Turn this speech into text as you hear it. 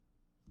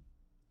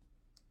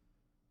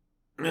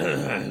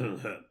I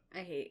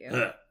hate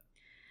you.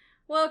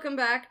 Welcome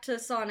back to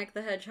Sonic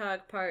the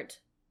Hedgehog Part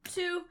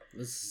 2.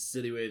 This is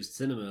City Waves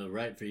Cinema,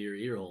 right for your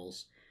ear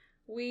holes.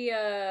 We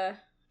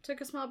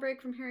took a small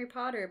break from Harry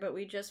Potter, but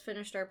we just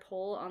finished our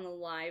poll on the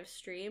live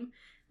stream,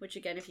 which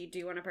again, if you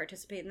do want to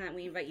participate in that,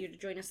 we invite you to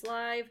join us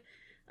live.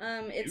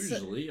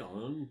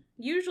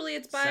 Usually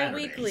it's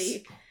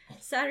bi-weekly.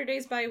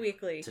 Saturday's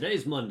bi-weekly.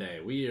 Today's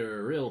Monday. We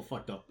are real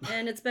fucked up.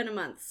 And it's been a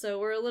month, so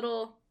we're a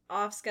little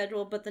off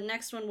schedule, but the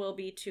next one will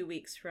be 2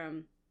 weeks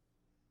from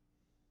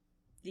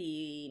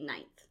the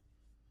 9th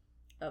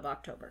of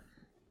October.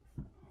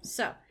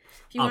 So,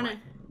 if you want to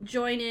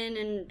join in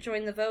and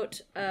join the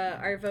vote,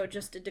 our vote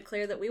just to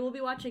declare that we will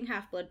be watching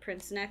Half-Blood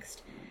Prince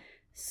next.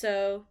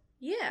 So,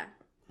 yeah.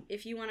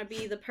 If you want to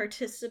be the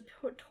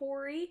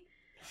participatory...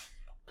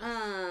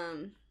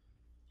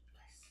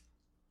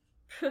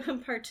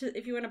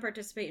 if you want to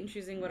participate in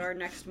choosing what our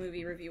next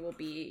movie review will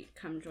be,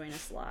 come join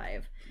us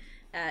live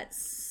at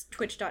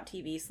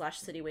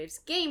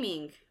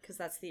twitch.tv/citywavesgaming, because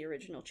that's the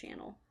original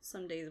channel.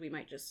 Some days we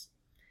might just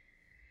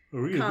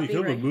Are we going to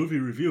become a movie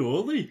review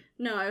only?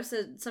 No, I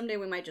said someday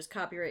we might just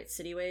copyright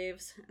City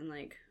Waves and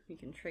like we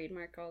can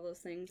trademark all those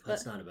things.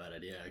 That's not a bad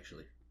idea,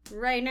 actually.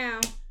 Right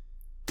now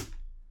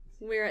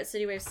we're at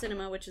City Waves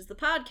Cinema, which is the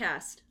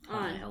podcast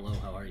on hello,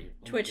 how are you?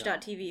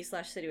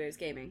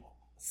 twitch.tv/citywavesgaming.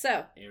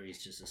 So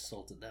Aries just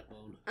assaulted that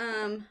bone.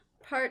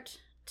 Part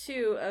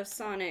 2 of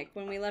Sonic.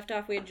 When we left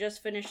off, we had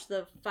just finished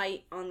the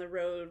fight on the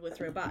road with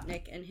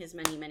Robotnik and his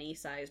many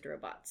sized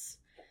robots.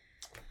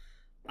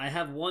 I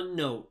have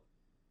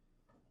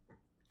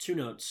two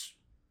notes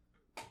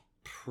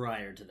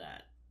prior to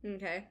that.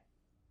 Okay.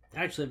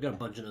 Actually, I've got a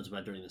bunch of notes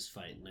about during this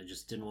fight, and I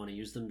just didn't want to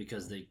use them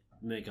because they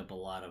make up a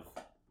lot of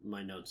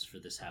my notes for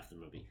this half the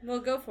movie. Well,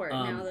 go for it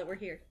now that we're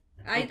here.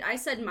 I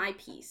said my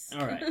piece.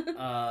 All right.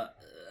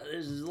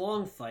 There's this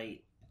long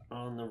fight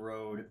on the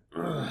road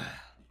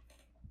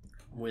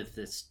with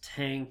this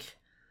tank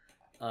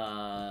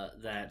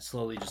that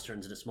slowly just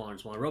turns into smaller and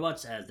smaller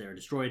robots as they're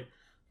destroyed.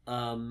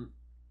 I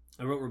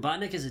wrote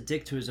Robotnik is a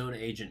dick to his own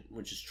agent,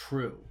 which is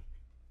true.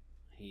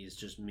 He's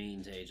just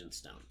mean to Agent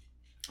Stone.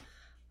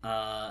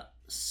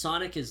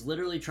 Sonic is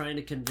literally trying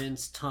to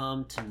convince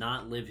Tom to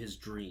not live his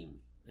dream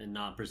and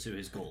not pursue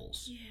his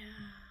goals.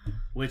 Yeah.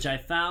 Which I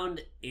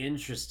found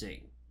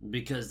interesting,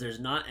 because there's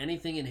not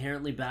anything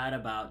inherently bad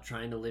about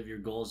trying to live your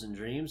goals and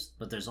dreams,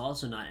 but there's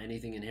also not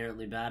anything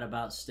inherently bad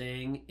about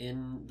staying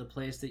in the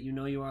place that you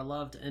know you are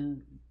loved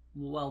and,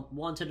 well,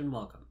 wanted and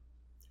welcome.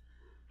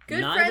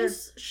 Good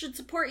friends should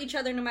support each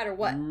other no matter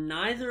what.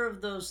 Neither of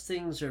those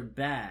things are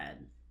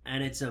bad,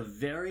 and it's a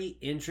very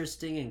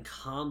interesting and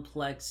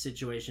complex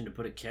situation to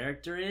put a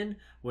character in,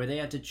 where they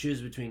have to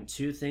choose between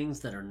two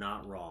things that are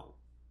not wrong.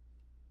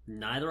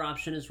 Neither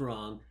option is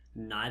wrong,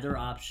 neither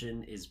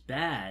option is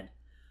bad,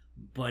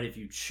 but if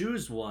you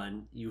choose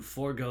one, you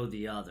forego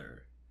the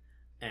other.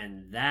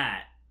 And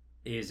that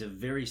is a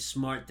very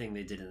smart thing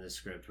they did in the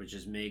script, which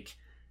is make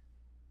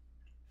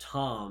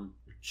Tom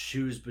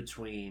choose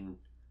between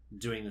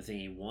doing the thing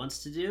he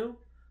wants to do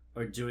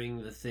or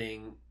doing the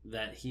thing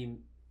that he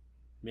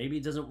maybe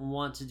doesn't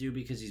want to do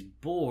because he's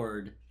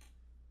bored,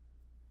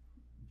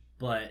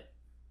 but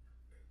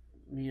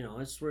you know,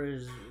 it's where he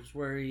lives.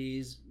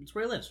 It's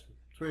where he's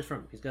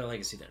from. He's got a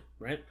legacy there,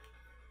 right?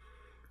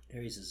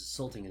 Aries is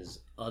assaulting his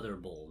other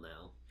bull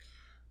now.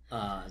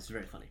 It's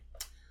very funny.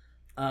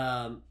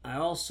 I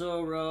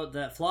also wrote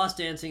that floss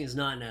dancing is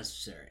not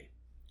necessary.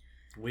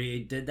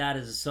 We did that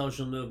as a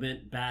social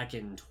movement back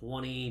in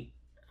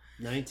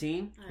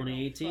 2019,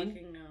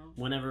 2018.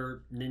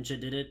 Whenever Ninja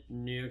did it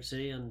in New York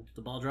City on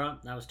the ball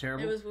drop. That was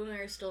terrible. It was when we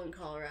were still in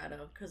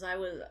Colorado, because I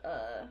was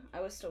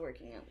still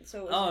working out.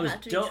 So it was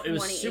dope. It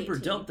was super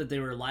dope that they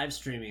were live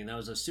streaming. That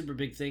was a super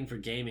big thing for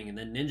gaming. And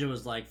then Ninja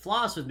was like,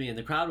 floss with me. And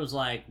the crowd was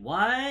like,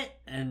 what?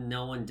 And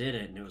no one did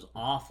it. And it was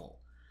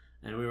awful.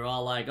 And we were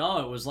all like,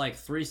 oh, it was like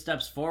 3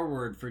 steps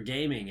forward for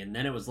gaming. And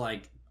then it was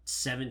like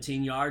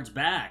 17 yards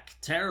back.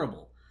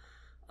 Terrible.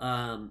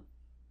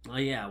 Oh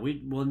yeah,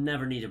 we will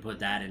never need to put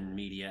that in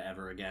media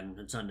ever again.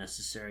 It's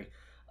unnecessary.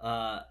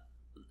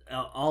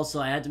 Also,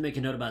 I had to make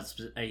a note about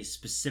a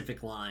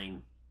specific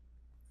line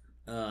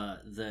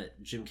that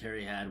Jim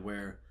Carrey had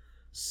where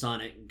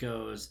Sonic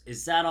goes,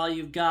 "Is that all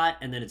you've got?"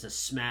 And then it's a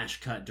smash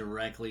cut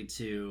directly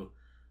to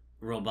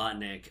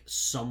Robotnik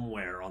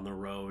somewhere on the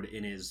road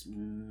in his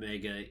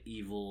mega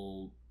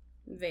evil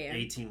van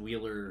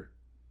 18-wheeler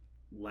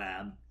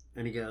lab.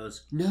 And he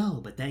goes,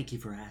 "No, but thank you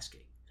for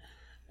asking."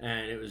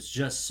 And it was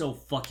just so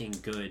fucking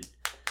good.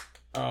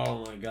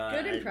 Oh my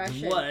god. Good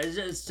impression. It's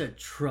just a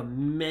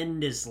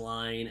tremendous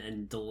line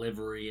and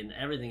delivery, and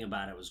everything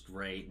about it was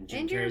great.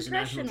 And your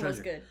impression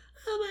was good.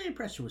 My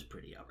impression was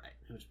pretty alright.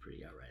 It was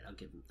pretty alright.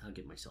 I'll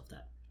give myself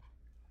that.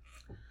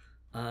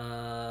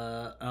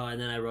 And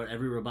then I wrote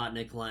every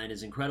Robotnik line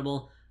is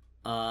incredible.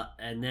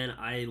 And then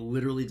I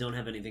literally don't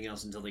have anything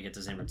else until they get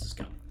to San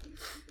Francisco.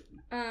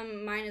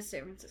 Mine is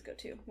San Francisco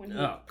too. When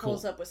he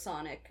pulls up with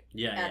Sonic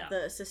at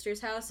the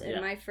sister's house, and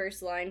my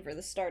first line for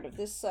the start of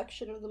this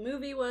section of the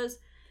movie was,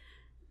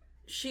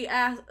 she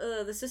asks,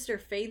 the sister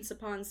faints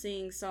upon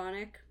seeing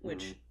Sonic,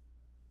 which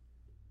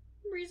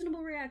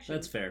reasonable reaction.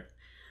 That's fair.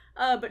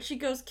 But she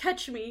goes,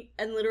 "Catch me,"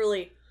 and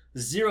literally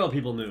 0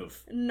 people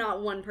move.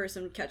 not one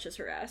person catches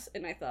her ass,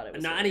 and I thought it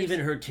was not hilarious.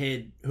 even her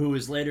kid, who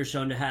was later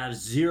shown to have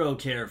 0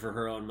 care for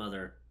her own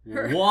mother.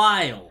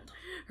 Wild.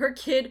 Her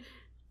kid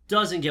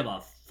Doesn't give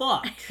a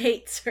fuck.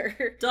 hates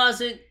her.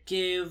 Doesn't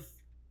give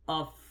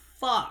a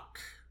fuck.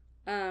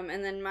 And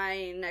then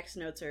my next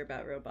notes are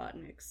about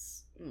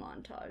Robotnik's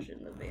montage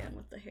in the van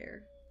with the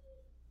hair.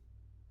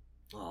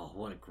 Oh,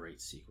 what a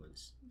great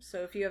sequence.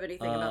 So if you have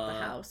anything about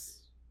the house.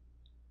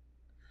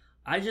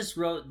 I just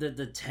wrote that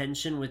the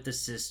tension with the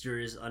sister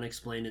is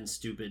unexplained and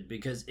stupid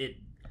because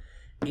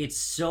it's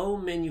so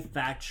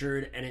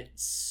manufactured and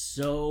it's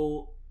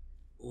so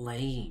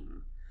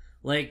lame.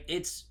 Like,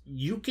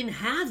 you can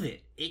have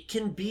it. It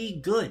can be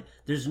good.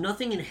 There's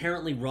nothing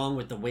inherently wrong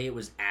with the way it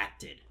was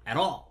acted at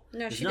all.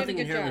 No, There's she did a nothing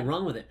good inherently job.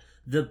 wrong with it.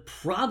 The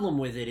problem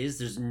with it is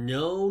there's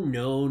no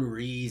known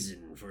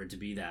reason for it to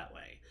be that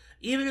way.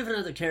 Even if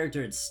another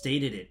character had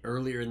stated it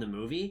earlier in the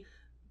movie,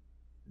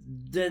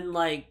 then,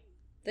 like,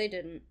 They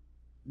didn't.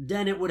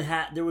 then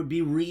there would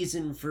be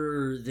reason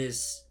for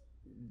this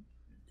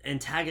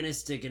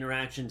antagonistic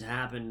interaction to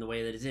happen the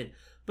way that it did.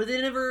 But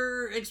they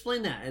never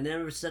explain that, and they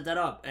never set that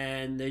up,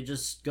 and they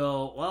just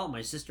go, well,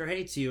 my sister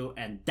hates you,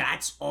 and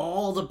that's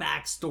all the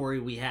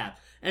backstory we have.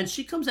 And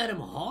she comes at him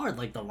hard,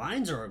 like, the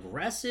lines are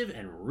aggressive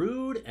and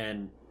rude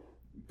and,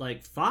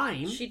 like,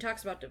 fine. She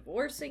talks about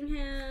divorcing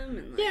him.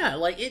 And Yeah,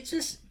 like,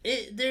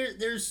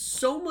 there's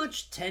so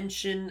much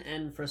tension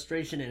and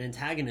frustration and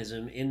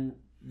antagonism in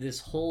this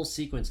whole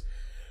sequence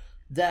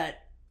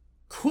that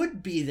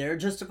could be there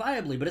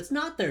justifiably, but it's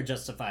not there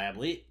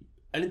justifiably,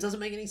 and it doesn't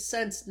make any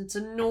sense. It's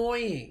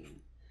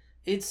annoying.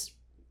 It's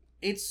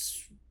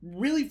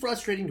really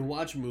frustrating to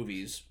watch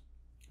movies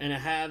and to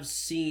have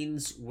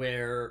scenes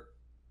where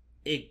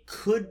it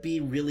could be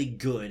really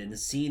good and the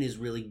scene is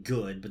really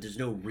good, but there's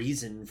no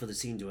reason for the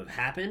scene to have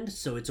happened,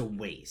 so it's a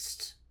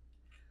waste.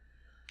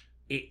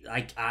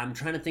 I'm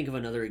trying to think of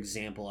another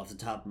example off the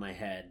top of my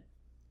head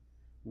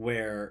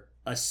where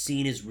a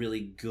scene is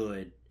really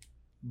good,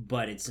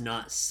 but it's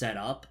not set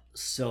up,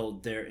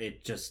 so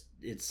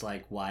it's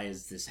like, why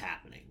is this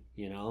happening?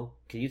 You know?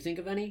 Can you think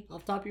of any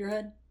off the top of your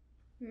head?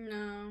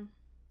 No.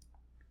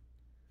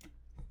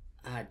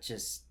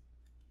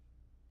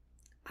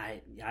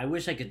 I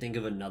wish I could think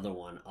of another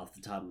one off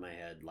the top of my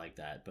head like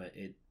that, but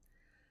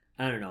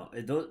I don't know.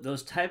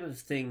 Those type of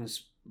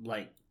things,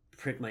 like,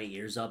 prick my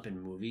ears up in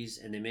movies,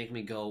 and they make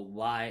me go,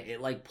 why?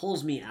 It, like,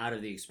 pulls me out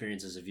of the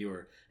experience as a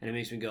viewer, and it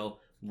makes me go,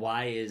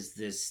 why is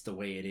this the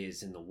way it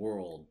is in the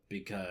world?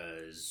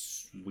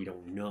 Because we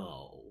don't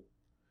know.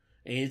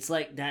 And it's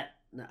like that.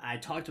 I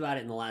talked about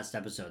it in the last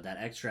episode, that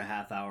extra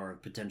half hour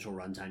of potential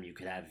runtime you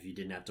could have if you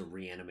didn't have to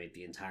reanimate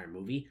the entire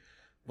movie.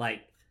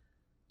 Like,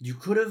 you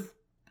could have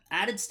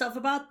added stuff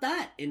about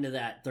that into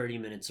that 30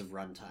 minutes of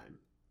runtime.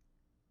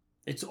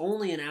 It's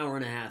only an hour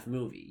and a half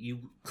movie.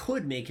 You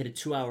could make it a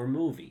 2-hour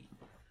movie.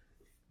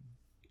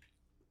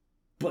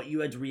 But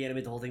you had to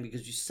reanimate the whole thing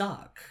because you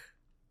suck.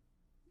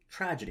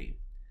 Tragedy.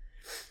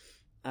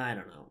 I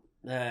don't know.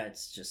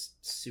 It's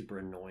just super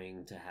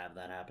annoying to have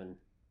that happen.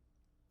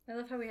 I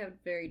love how we have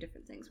very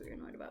different things we were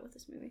annoyed about with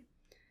this movie.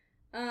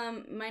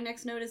 My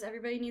next note is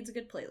everybody needs a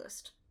good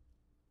playlist.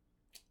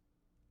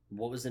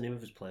 What was the name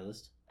of his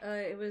playlist?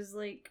 It was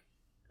like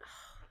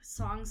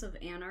Songs of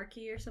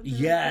Anarchy or something.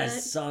 Yes, like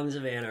that. Songs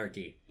of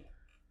Anarchy.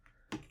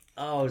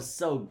 Oh,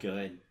 so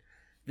good.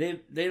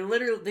 They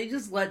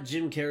just let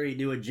Jim Carrey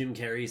do a Jim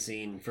Carrey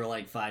scene for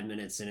like 5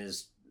 minutes in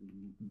his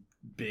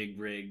big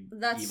rig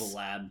evil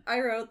lab. I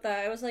wrote that.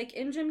 I was like,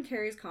 in Jim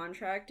Carrey's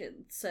contract, it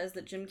says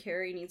that Jim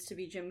Carrey needs to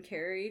be Jim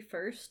Carrey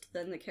first,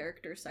 then the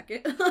character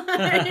second.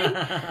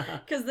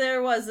 Because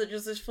there was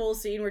just this full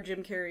scene where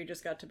Jim Carrey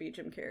just got to be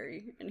Jim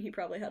Carrey, and he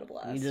probably had a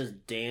blast. He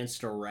just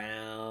danced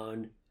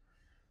around.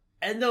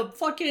 And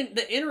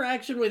the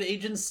interaction with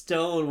Agent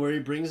Stone where he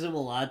brings him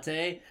a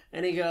latte,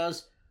 and he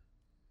goes,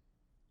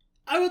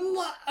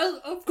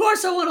 of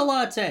course I want a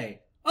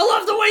latte. I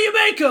love the way you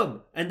make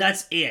them. And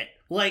that's it.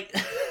 Like,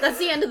 that's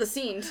the end of the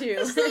scene too.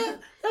 That's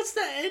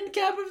the end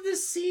cap of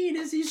this scene,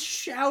 is he's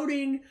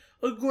shouting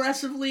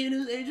aggressively in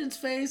his agent's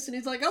face, and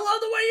he's like, I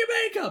love the way you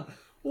make them.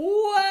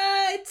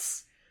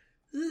 What?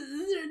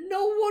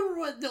 No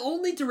one. The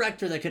only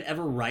director that could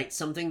ever write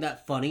something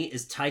that funny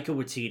is Taika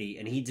Waititi,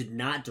 and he did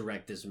not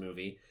direct this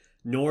movie,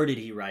 nor did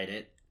he write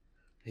it.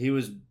 He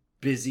was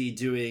busy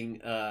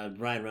doing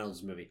Ryan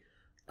Reynolds' movie.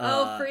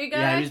 Free Guy?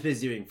 Yeah, he was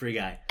busy doing Free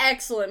Guy.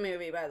 Excellent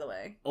movie, by the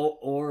way.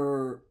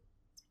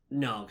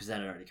 No, because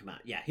that had already come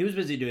out. Yeah, he was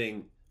busy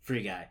doing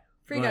Free Guy.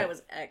 Free Guy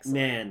was excellent.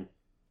 Man,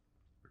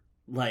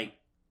 like,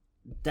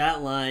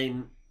 that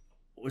line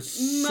was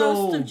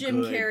so Most of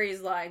Jim good. Carrey's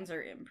lines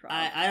are improv.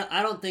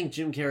 I don't think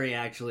Jim Carrey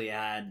actually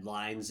had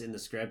lines in the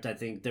script. I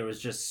think there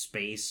was just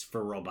space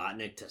for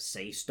Robotnik to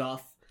say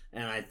stuff,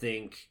 and I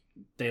think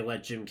they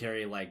let Jim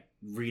Carrey, like,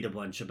 read a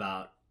bunch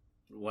about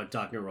what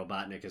Dr.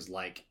 Robotnik is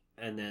like,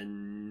 and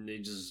then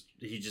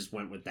he just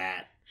went with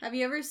that. Have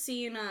you ever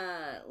seen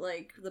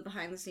like the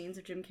behind the scenes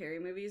of Jim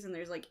Carrey movies, and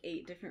there's like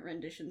 8 different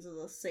renditions of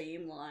the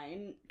same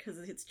line because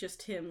it's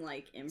just him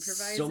like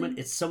improvising.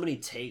 It's so many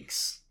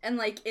takes, and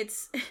like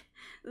it's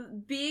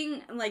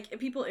being like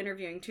people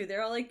interviewing too.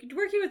 They're all like,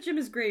 working with Jim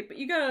is great, but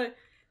you gotta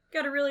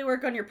really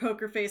work on your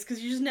poker face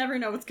because you just never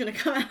know what's gonna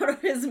come out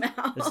of his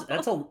mouth.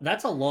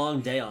 That's a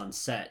long day on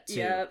set too.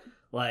 Yep.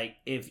 Like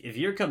if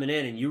you're coming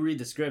in and you read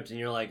the script and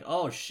you're like,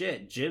 oh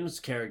shit,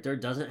 Jim's character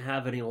doesn't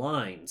have any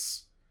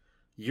lines.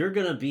 You're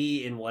going to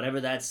be in whatever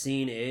that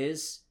scene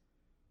is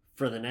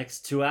for the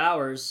next 2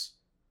 hours.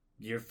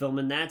 You're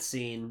filming that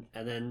scene,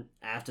 and then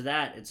after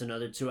that, it's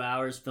another 2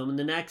 hours filming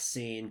the next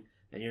scene,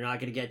 and you're not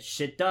going to get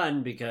shit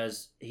done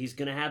because he's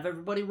going to have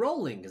everybody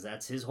rolling, because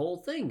that's his whole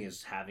thing,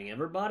 is having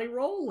everybody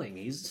rolling.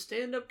 He's a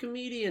stand-up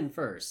comedian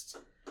first.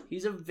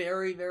 He's a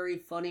very, very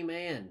funny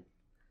man.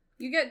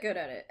 You get good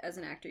at it as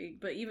an actor,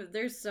 but even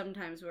there's some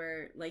times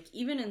where, like,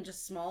 even in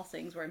just small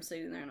things where I'm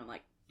sitting there and I'm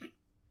like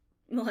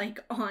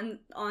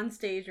on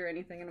stage or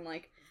anything, and I'm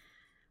like,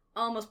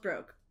 almost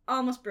broke.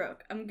 I'm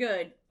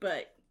good,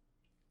 but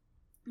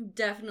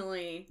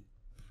definitely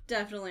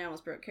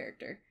almost broke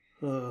character.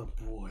 Oh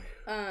boy.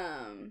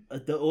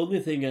 The only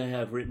thing I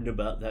have written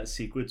about that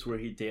sequence where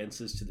he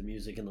dances to the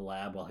music in the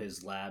lab while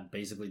his lab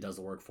basically does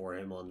the work for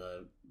him on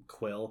the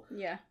quill.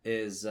 Yeah.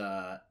 Is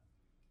I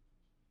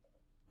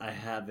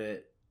have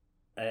it.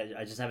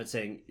 I just have it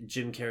saying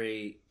Jim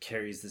Carrey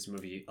carries this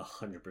movie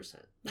 100%.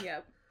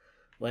 Yep.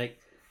 Like,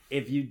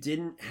 if you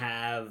didn't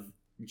have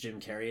Jim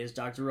Carrey as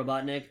Dr.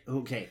 Robotnik,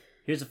 okay,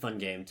 here's a fun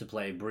game to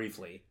play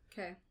briefly.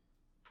 Okay.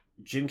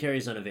 Jim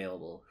Carrey's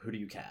unavailable. Who do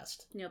you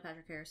cast? Neil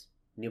Patrick Harris.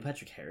 Neil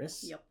Patrick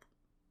Harris? Yep.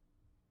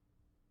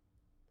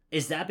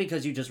 Is that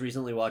because you just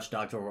recently watched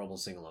Dr.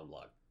 Horrible's sing-along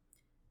vlog?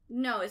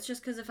 No, it's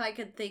just because if I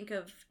could think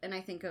of, and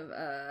I think of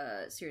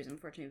Series of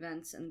Unfortunate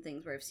Events and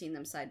things where I've seen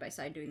them side by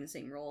side doing the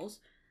same roles,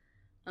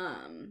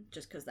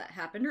 just because that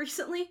happened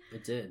recently.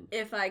 It did.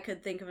 If I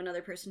could think of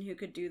another person who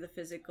could do the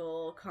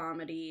physical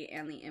comedy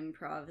and the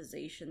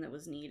improvisation that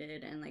was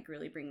needed and like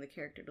really bring the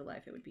character to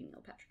life, it would be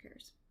Neil Patrick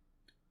Harris.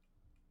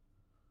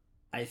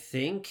 I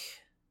think,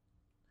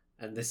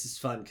 and this is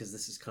fun because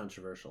this is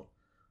controversial,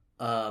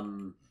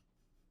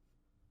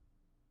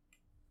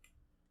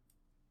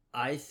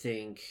 I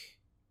think...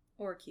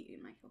 Or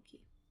Keegan-Michael Key.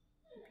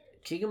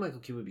 Keegan-Michael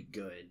Key would be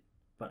good,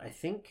 but I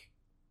think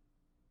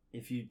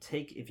if you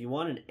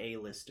want an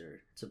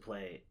A-lister to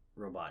play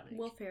Robotnik...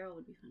 Will Ferrell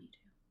would be funny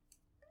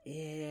too.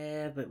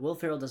 Yeah, but Will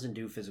Ferrell doesn't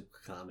do physical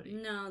comedy.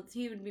 No,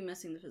 he would be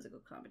missing the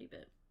physical comedy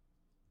bit.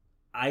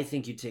 I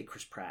think you take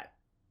Chris Pratt.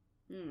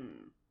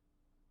 Hmm.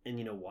 And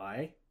you know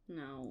why?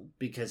 No.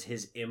 Because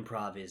his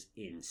improv is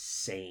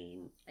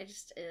insane. I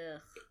just, ugh.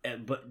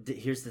 But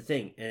here's the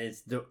thing, and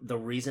it's the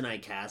reason I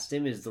cast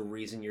him is the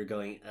reason you're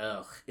going,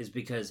 ugh, is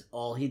because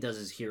all he does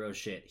is hero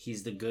shit.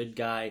 He's the good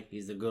guy,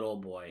 he's the good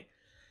old boy.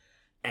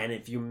 And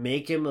if you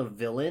make him a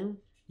villain,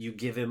 you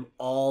give him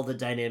all the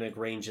dynamic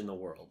range in the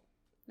world.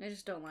 I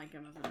just don't like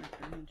him as an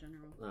actor in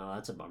general. Oh,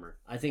 that's a bummer.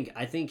 I think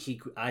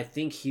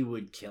he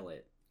would kill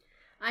it.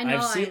 I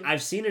know.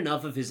 I've seen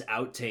enough of his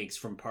outtakes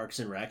from Parks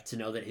and Rec to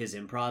know that his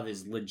improv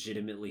is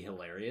legitimately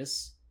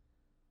hilarious,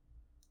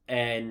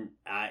 and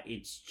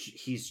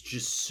he's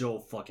just so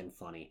fucking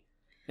funny,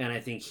 and I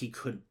think he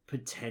could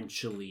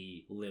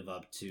potentially live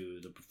up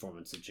to the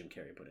performance that Jim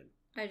Carrey put in.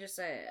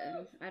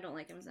 I don't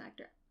like him as an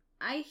actor.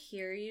 I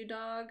hear you,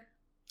 dog.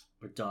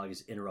 Our dog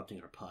is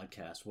interrupting our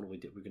podcast. What do we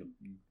do?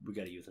 We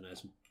gotta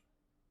euthanize him.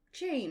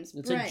 James,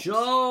 it's Brent. a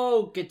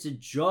joke. It's a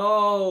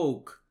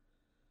joke.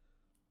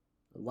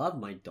 I love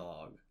my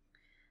dog.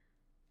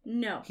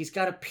 No. He's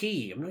got to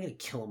pee. I'm not going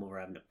to kill him over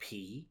having to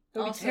pee.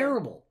 That would be Also,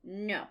 terrible.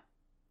 No.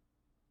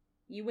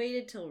 You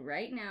waited till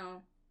right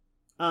now.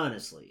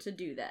 Honestly. To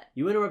do that.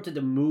 You interrupted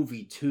the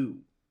movie, too.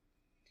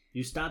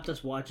 You stopped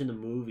us watching the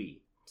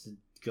movie to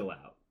go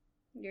out.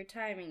 Your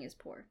timing is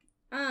poor.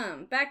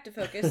 Back to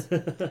focus.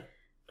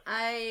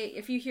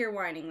 If you hear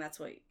whining, that's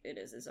what it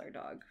is our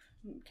dog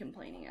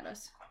complaining at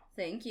us.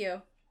 Thank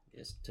you.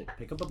 Yes,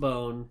 pick up a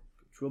bone.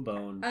 To a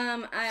bone.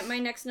 My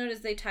next note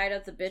is they tied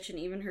up the bitch and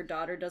even her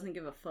daughter doesn't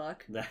give a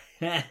fuck.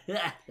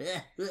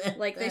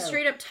 Like, they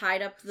straight up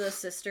tied up the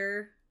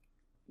sister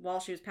while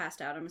she was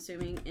passed out, I'm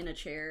assuming, in a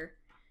chair.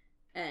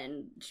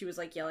 And she was,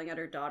 like, yelling at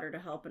her daughter to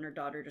help, and her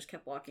daughter just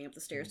kept walking up the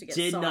stairs to get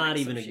Did not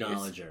even shoes.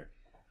 acknowledge her.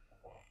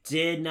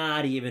 Did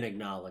not even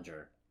acknowledge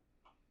her.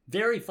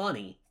 Very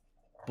funny.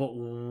 But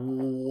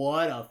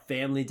what a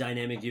family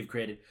dynamic you've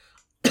created.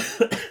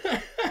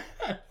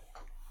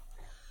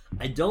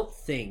 I don't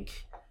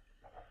think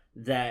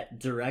that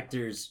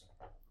directors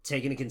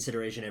take into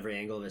consideration every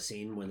angle of a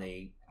scene when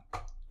they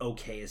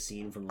okay a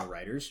scene from the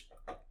writers.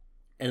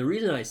 And the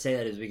reason I say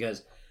that is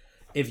because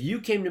if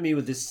you came to me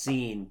with this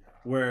scene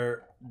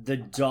where the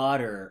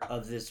daughter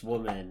of this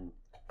woman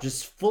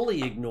just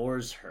fully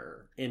ignores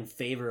her in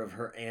favor of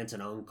her aunt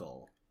and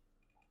uncle,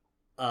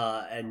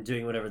 and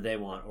doing whatever they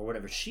want or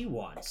whatever she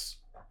wants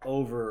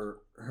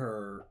over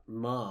her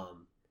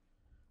mom,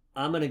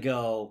 I'm gonna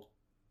go,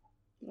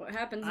 what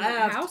happens in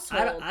that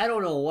household? I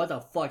don't know what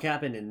the fuck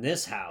happened in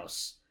this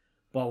house,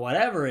 But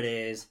whatever it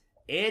is,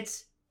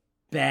 it's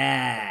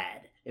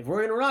bad. If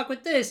we're gonna rock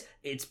with this,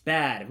 it's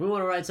bad. If we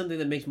want to write something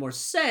that makes more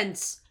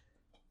sense,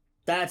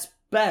 that's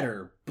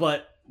better.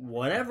 But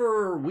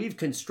whatever we've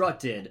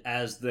constructed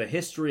as the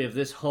history of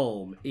this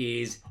home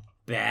is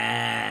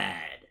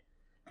bad.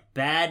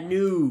 Bad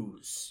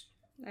news.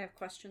 I have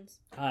questions.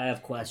 I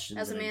have questions.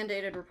 As a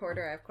mandated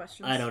reporter, I have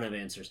questions. I don't have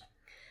answers.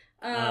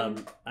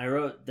 I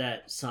wrote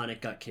that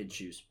Sonic got kid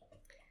shoes,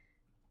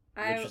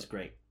 which was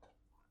great.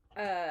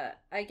 I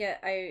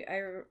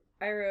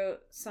wrote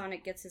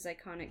Sonic gets his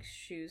iconic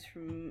shoes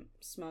from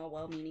small,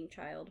 well-meaning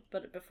child.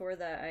 But before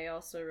that, I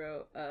also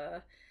wrote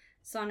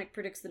Sonic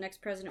predicts the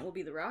next president will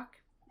be The Rock,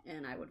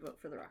 and I would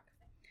vote for The Rock.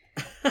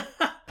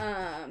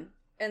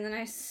 And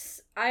then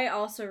I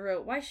also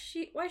wrote why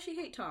she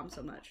hate Tom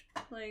so much,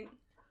 like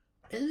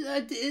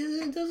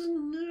it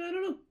doesn't, I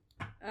don't know.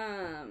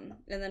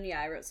 And then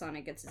I wrote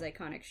Sonic gets his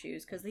iconic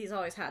shoes because he's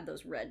always had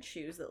those red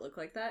shoes that look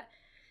like that.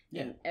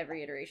 Yeah. In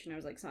every iteration, I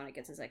was like, Sonic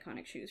gets his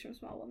iconic shoes from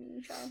small,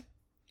 well-meaning child.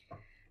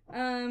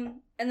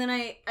 And then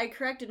I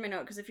corrected my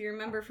note because if you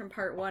remember from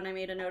part 1, I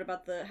made a note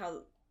about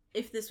how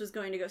if this was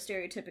going to go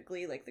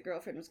stereotypically, like the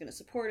girlfriend was going to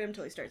support him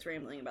until he starts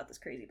rambling about this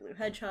crazy blue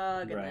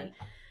hedgehog and then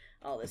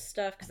all this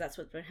stuff because that's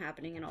what's been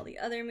happening in all the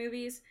other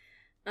movies.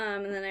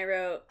 And then I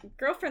wrote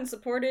girlfriend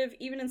supportive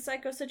even in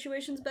psycho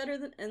situations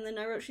and then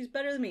I wrote she's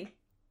better than me.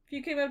 If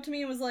you came up to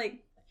me and was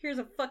like, here's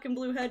a fucking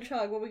blue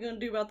hedgehog, what are we gonna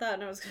do about that?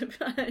 And I was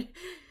gonna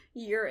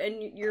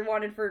you're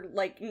wanted for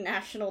like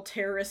national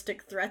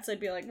terroristic threats,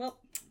 I'd be like, well,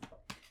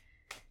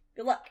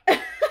 good luck.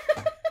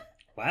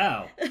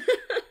 Wow.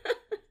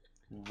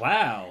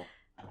 Wow.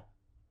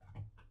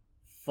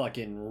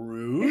 Fucking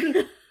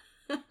rude.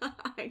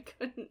 I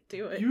couldn't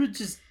do it. You would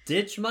just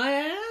ditch my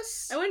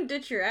ass? I wouldn't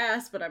ditch your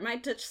ass, but I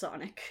might ditch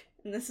Sonic.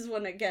 And this is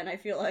when, again, I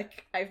feel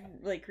like I've,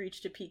 like,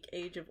 reached a peak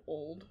age of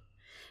old.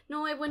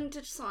 No, I wouldn't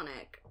ditch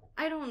Sonic.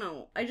 I don't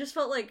know. I just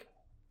felt like...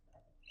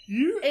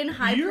 You're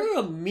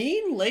a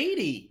mean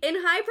lady. In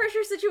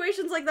high-pressure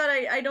situations like that,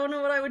 I don't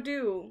know what I would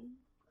do.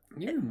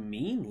 You're a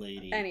mean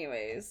lady.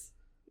 Anyways,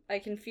 I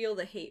can feel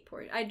the hate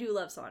pouring. I do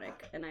love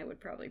Sonic, and I would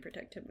probably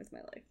protect him with my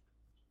life.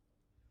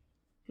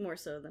 More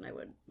so than I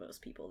would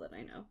most people that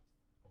I know.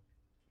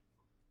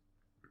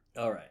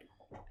 All right.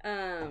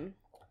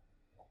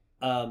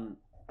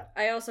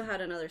 I also had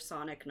another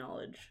Sonic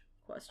knowledge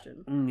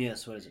question.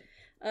 Yes, what is it?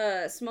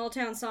 Small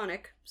town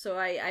Sonic. So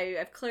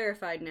I've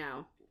clarified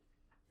now.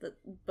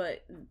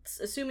 But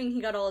assuming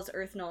he got all his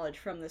Earth knowledge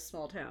from this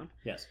small town.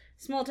 Yes.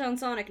 Small town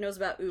Sonic knows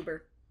about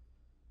Uber.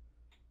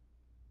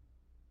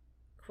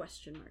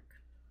 Question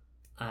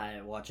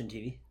mark. Watching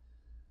TV?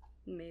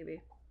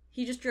 Maybe.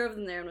 He just drove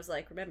them there and was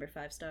like, remember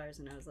 5 stars.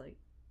 And I was like,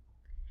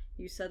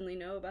 you suddenly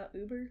know about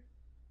Uber?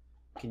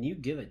 Can you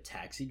give a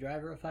taxi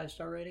driver a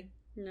 5-star rating?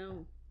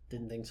 No.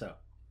 Didn't think so.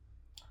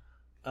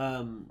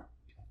 And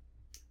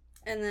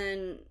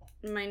then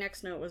my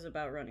next note was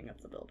about running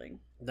up the building.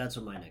 That's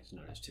what my next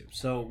note is too.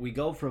 So we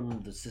go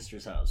from the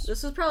sister's house.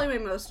 This was probably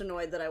my most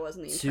annoyed that I was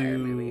in the entire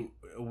movie.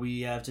 We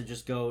have to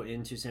just go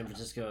into San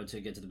Francisco to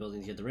get to the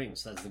building to get the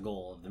rings. That's the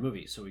goal of the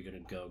movie. So we're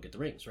going to go get the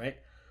rings, right?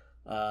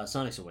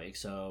 Sonic's awake,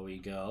 so we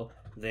go.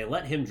 They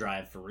let him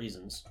drive for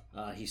reasons.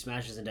 He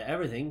smashes into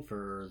everything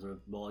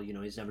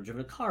he's never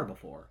driven a car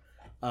before.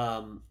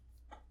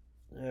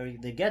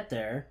 They get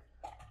there,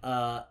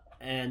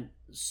 and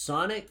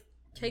Sonic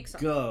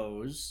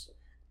goes,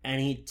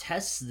 and he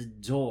tests the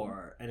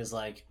door, and is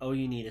like, oh,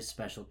 you need a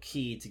special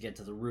key to get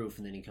to the roof,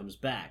 and then he comes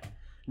back.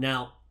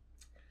 Now,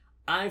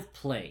 I've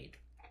played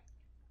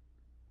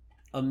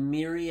a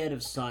myriad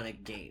of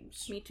Sonic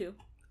games. Me too.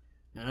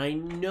 And I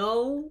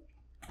know...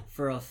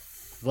 for a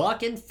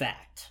fucking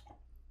fact,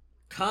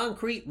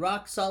 concrete,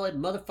 rock solid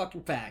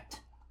motherfucking fact,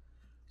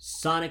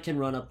 Sonic can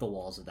run up the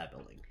walls of that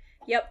building.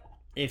 Yep.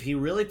 If he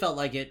really felt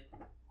like it,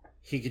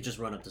 he could just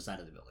run up the side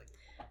of the building.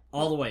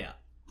 All the way up.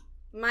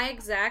 My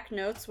exact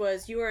notes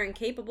was, you are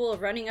incapable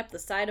of running up the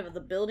side of the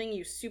building,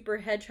 you super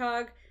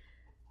hedgehog.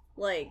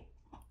 Like,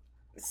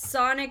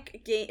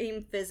 Sonic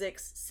game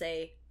physics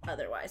say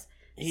otherwise.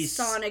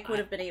 Sonic would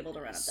have been able to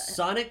run up that.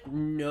 Sonic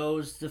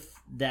knows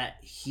that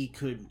he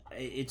could.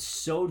 It's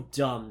so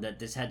dumb that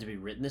this had to be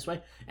written this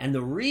way, and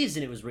the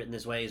reason it was written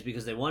this way is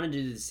because they wanted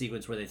to do the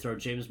sequence where they throw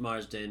James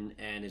Marsden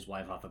and his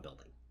wife off a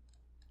building.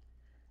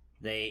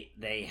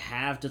 They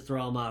have to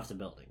throw him off the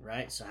building,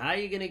 right? So how are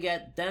you going to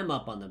get them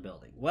up on the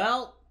building?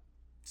 Well,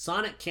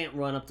 Sonic can't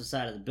run up the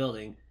side of the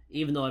building,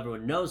 even though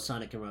everyone knows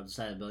Sonic can run up the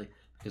side of the building,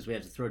 because we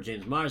have to throw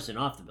James Marsden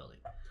off the building.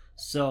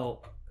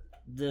 So...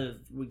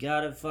 we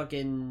gotta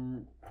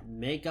fucking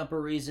make up a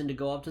reason to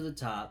go up to the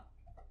top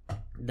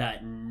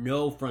that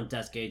no front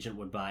desk agent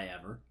would buy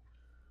ever.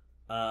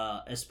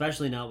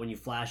 Especially not when you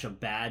flash a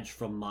badge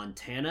from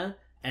Montana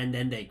and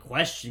then they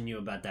question you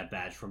about that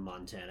badge from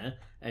Montana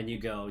and you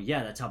go,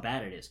 yeah, that's how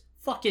bad it is.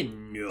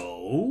 Fucking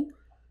no.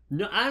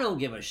 No, I don't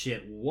give a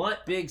shit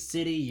what big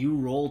city you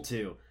roll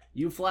to.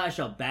 You flash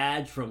a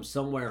badge from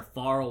somewhere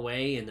far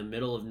away in the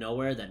middle of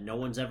nowhere that no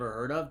one's ever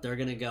heard of, they're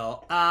gonna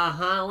go,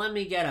 let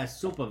me get a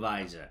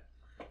supervisor.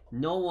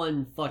 No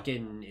one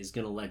fucking is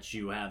gonna let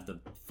you have the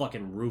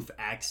fucking roof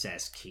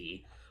access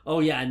key. Oh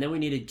yeah, and then we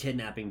needed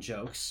kidnapping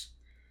jokes.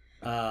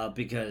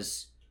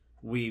 Because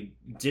we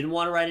didn't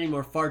want to write any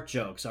more fart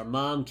jokes. Our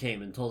mom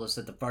came and told us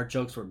that the fart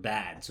jokes were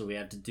bad, so we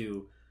have to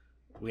do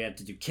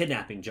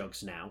kidnapping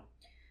jokes now.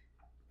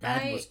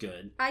 That was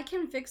good. I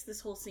can fix this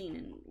whole scene,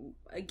 and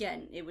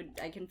again,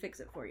 I can fix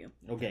it for you.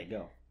 Okay,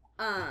 go.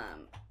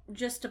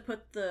 Just to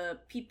put the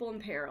people in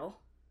peril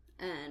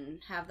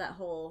and have that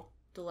whole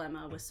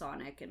dilemma with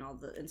Sonic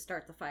and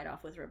start the fight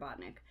off with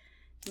Robotnik.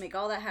 Make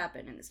all that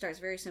happen, and it starts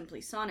very simply.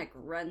 Sonic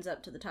runs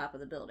up to the top of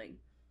the building,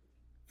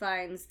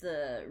 finds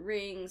the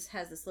rings,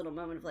 has this little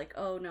moment of like,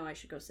 oh no, I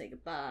should go say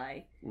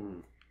goodbye.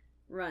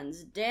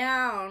 Runs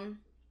down,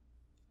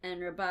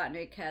 and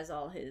Robotnik has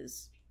all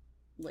his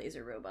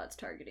laser robots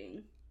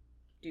targeting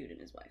dude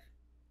and his wife.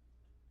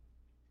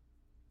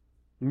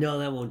 No,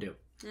 that won't do.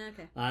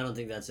 Okay. I don't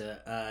think that's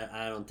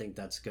I don't think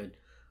that's good.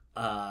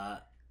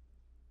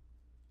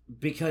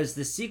 Because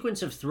the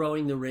sequence of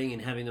throwing the ring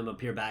and having them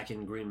appear back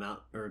in Green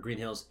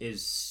Hills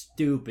is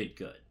stupid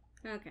good.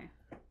 Okay.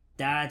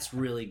 That's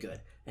really good.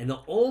 And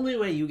the only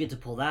way you get to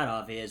pull that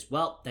off is,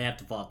 well, they have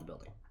to fall off the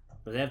building.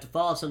 But they have to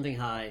fall off something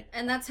high.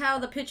 And that's how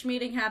the pitch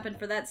meeting happened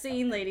for that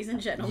scene, ladies and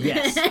gentlemen.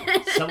 Yes.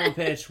 Someone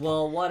pitched,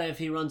 well, what if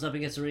he runs up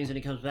and gets the rings and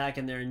he comes back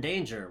and they're in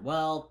danger?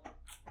 Well,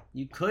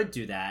 you could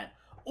do that.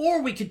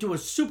 Or we could do a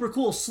super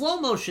cool slow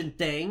motion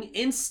thing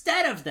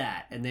instead of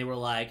that. And they were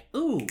like,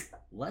 ooh,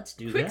 let's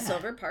do that.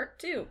 Quicksilver Part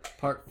 2.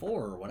 Part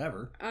 4 or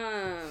whatever.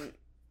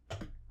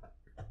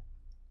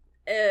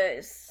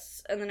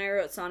 And then I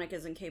wrote Sonic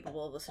is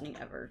incapable of listening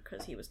ever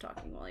because he was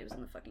talking while he was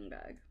in the fucking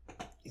bag.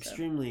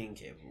 Extremely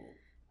incapable.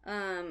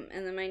 And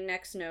then my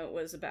next note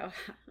was about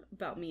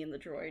me and the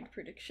droid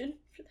prediction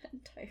for that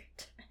entire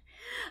time.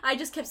 I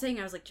just kept saying,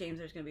 I was like, James,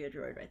 there's going to be a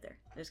droid right there.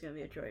 There's going to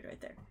be a droid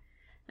right there.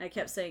 And I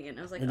kept saying it, and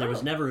I was like, and there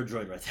was never a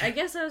droid right there. I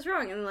guess I was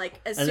wrong. And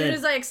like, as soon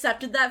as I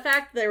accepted that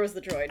fact, there was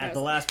the droid. At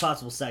the last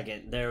possible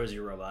second, there was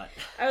your robot.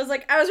 I was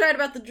like, I was right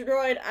about the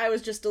droid. I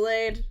was just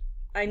delayed.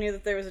 I knew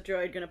that there was a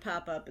droid going to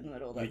pop up in the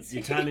middle of that scene.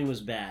 Your timing was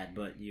bad,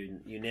 but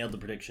you nailed the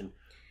prediction.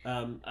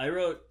 I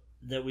wrote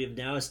that we have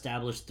now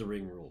established the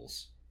ring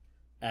rules.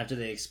 After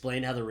they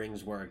explained how the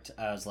rings worked,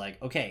 I was like,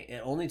 okay,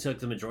 it only took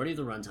the majority of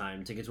the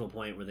runtime to get to a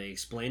point where they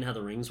explain how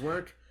the rings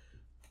work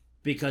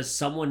because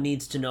someone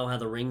needs to know how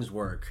the rings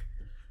work,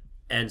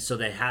 and so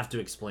they have to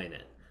explain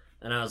it.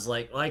 And I was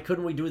like, why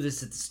couldn't we do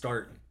this at the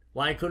start?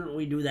 Why couldn't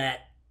we do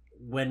that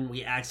when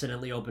we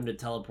accidentally opened a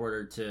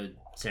teleporter to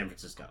San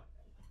Francisco?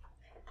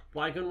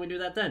 Why couldn't we do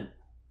that then?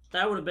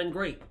 That would have been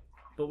great.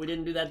 But we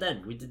didn't do that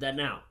then. We did that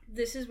now.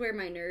 This is where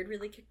my nerd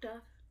really kicked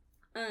off.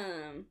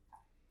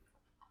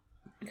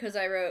 Because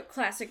I wrote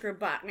classic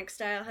Robotnik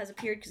style has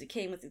appeared because he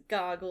came with his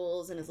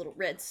goggles and his little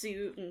red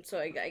suit, and so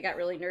I got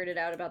really nerded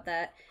out about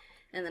that.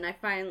 And then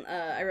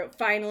I wrote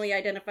finally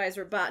identifies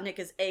Robotnik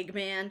as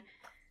Eggman,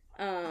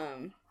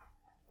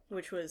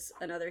 which was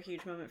another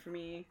huge moment for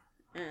me.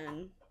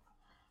 And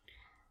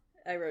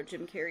I wrote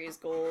Jim Carrey as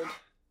Gold.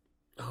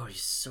 Oh,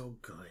 he's so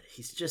good.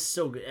 He's just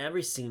so good.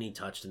 Every scene he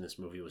touched in this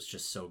movie was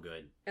just so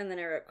good. And then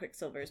I wrote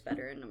Quicksilver is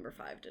better, and number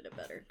 5 did it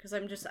better. Because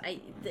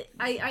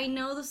I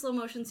know the slow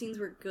motion scenes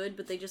were good,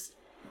 but they just,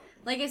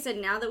 like I said,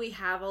 now that we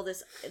have all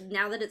this,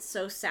 now that it's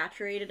so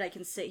saturated, I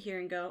can sit here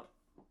and go,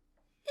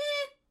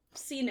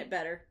 seen it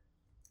better.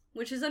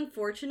 Which is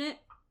unfortunate,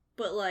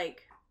 but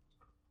like,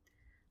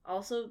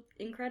 also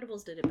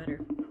Incredibles did it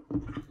better.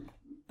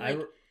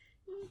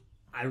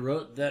 I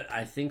wrote that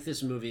I think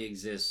this movie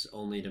exists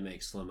only to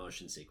make slow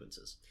motion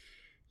sequences.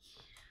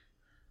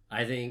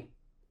 I think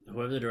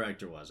whoever the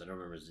director was, I don't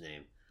remember his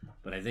name,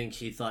 but I think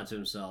he thought to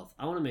himself,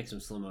 I want to make some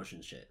slow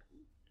motion shit.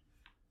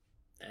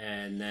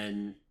 And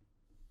then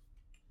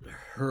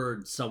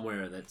heard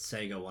somewhere that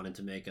Sega wanted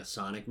to make a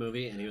Sonic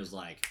movie, and he was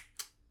like,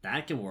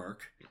 that can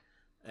work.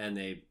 And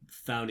they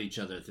found each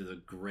other through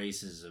the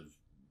graces of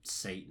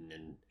Satan,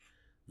 and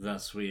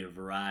thus we have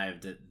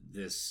arrived at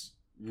this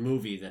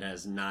movie that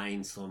has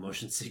 9 slow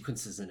motion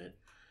sequences in it,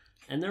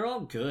 and they're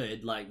all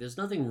good. Like, there's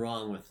nothing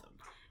wrong with them.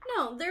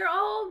 No, they're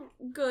all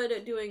good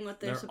at doing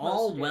what they're supposed to do. They're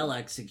all well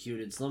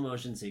executed slow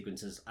motion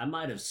sequences. I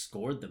might have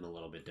scored them a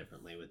little bit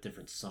differently with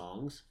different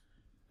songs,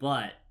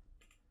 but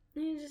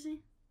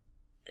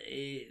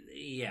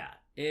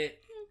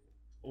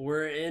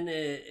we're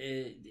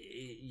in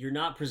you're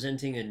not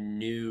presenting a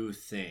new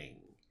thing.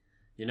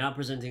 You're not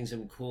presenting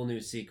some cool new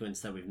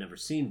sequence that we've never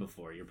seen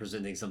before. You're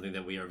presenting something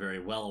that we are very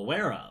well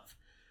aware of.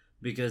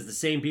 Because the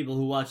same people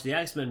who watch the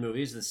X-Men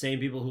movies are the same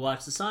people who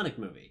watch the Sonic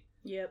movie.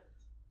 Yep.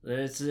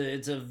 It's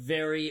a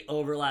very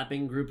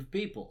overlapping group of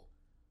people.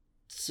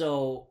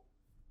 So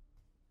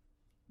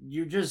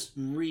you're just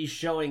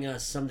re-showing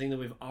us something that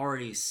we've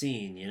already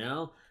seen, you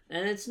know?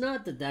 And it's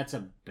not that that's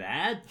a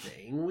bad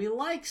thing. We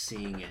like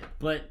seeing it.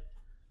 But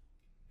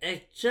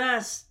it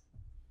just...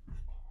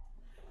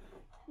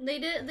 They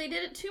did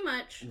it too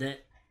much.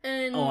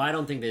 I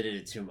don't think they did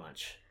it too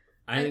much.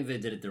 I think they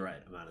did it the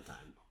right amount of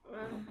time.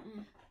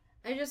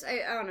 I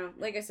don't know.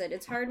 Like I said,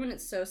 it's hard when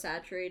it's so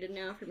saturated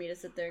now for me to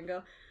sit there and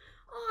go,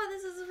 oh,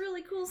 this is a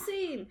really cool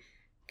scene.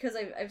 Because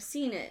I've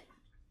seen it.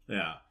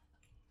 Yeah.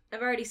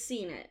 I've already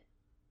seen it.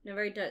 I've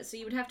already done it. So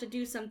you would have to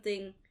do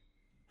something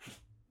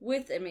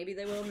with it. Maybe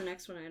they will in the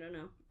next one, I don't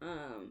know.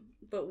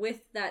 But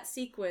with that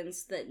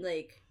sequence that,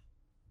 like,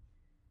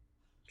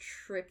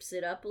 trips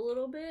it up a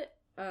little bit.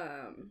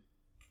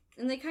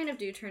 And they kind of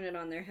do turn it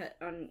on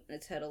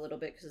its head a little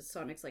bit, because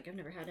Sonic's like, I've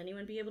never had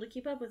anyone be able to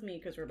keep up with me,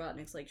 because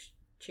Robotnik's, like,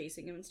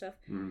 chasing him and stuff.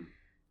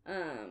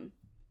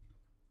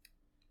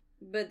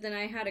 But then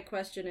I had a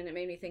question, and it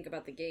made me think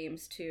about the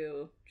games,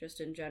 too,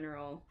 just in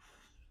general.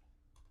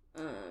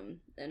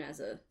 And as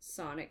a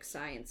Sonic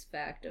science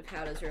fact of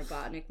how does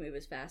Robotnik move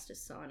as fast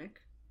as Sonic?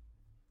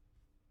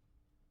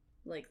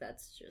 Like,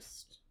 that's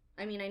just...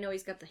 I mean, I know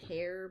he's got the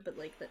hair, but,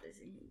 like, that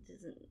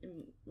doesn't,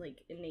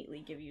 like,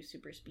 innately give you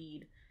super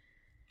speed.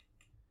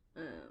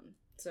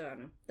 So I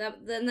don't know.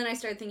 Then I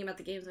started thinking about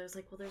the games. I was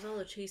like, well, there's all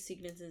the chase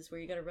sequences where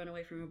you gotta run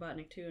away from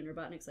Robotnik too, and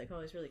Robotnik's like,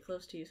 oh, he's really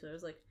close to you. So I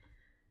was like,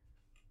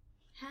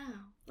 how?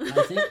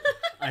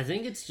 I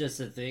think it's just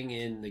a thing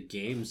in the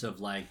games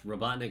of, like,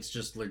 Robotnik's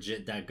just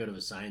legit that good of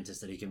a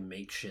scientist that he can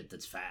make shit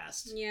that's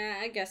fast. Yeah,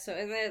 I guess so.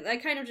 And I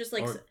kind of just,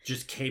 like... Or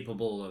just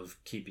capable of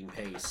keeping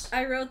pace.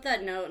 I wrote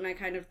that note, and I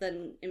kind of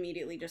then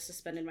immediately just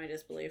suspended my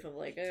disbelief of,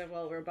 like,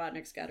 well,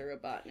 Robotnik's got a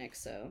Robotnik,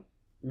 so...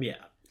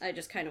 Yeah. I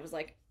just kind of was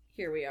like,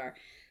 here we are.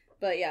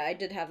 But yeah, I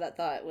did have that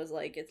thought, was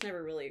like, it's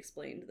never really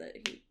explained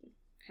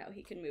how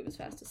he can move as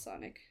fast as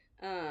Sonic.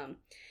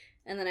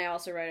 And then I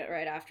also write it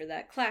right after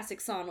that,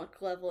 classic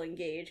Sonic level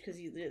engage,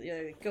 because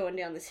you're going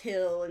down this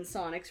hill, and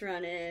Sonic's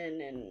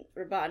running, and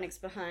Robotnik's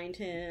behind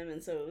him,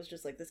 and so it was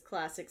just like this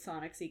classic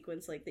Sonic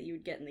sequence, like, that you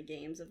would get in the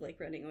games of, like,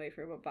 running away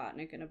from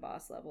Robotnik in a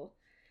boss level.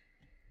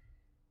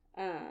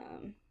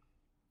 And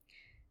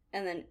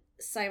then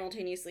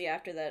simultaneously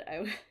after that,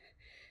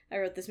 I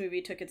wrote this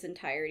movie took its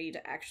entirety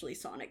to actually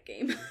Sonic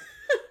game.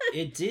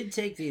 It did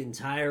take the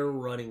entire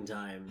running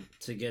time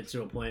to get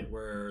to a point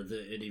where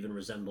it even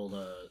resembled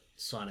a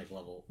Sonic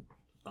level,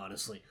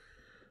 honestly.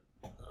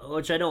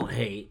 Which I don't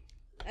hate,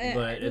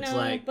 but it's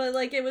but,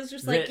 like, it was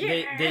just like,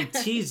 they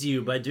tease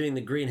you by doing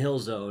the Green Hill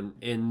Zone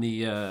in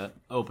the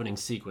opening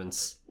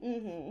sequence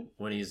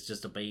when he's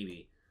just a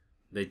baby.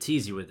 They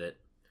tease you with it.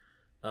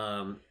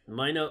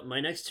 My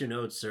next two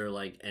notes are,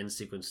 like, end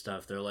sequence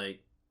stuff. They're,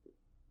 like,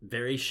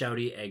 very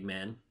shouty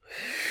Eggman,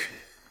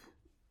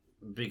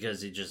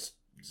 because he just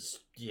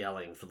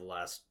yelling for the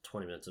last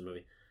 20 minutes of the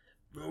movie,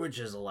 which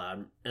is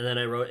allowed. And then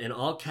I wrote in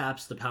all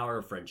caps, the power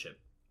of friendship.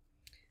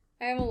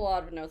 I have a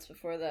lot of notes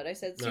before that. I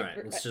said all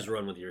right, let's just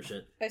run with your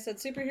shit. I said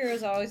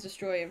superheroes always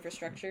destroy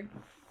infrastructure.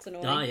 It's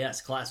annoying. Ah,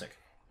 yes, classic.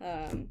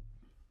 No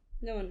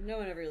one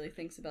ever really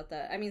thinks about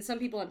that. I mean, some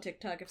people on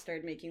TikTok have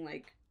started making,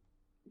 like,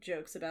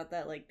 jokes about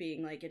that, like,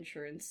 being, like,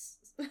 insurance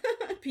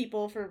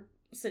people for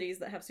cities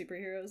that have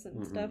superheroes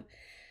and stuff.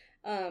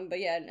 But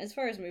yeah, as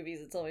far as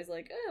movies, it's always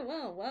like,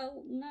 oh,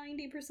 well,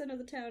 90% of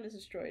the town is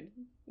destroyed.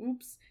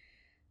 Oops.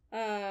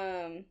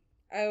 I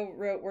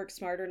wrote work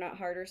smarter, not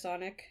harder,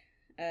 Sonic,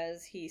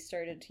 as he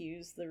started to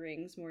use the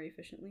rings more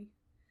efficiently.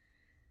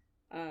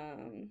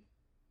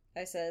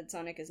 I said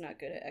Sonic is not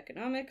good at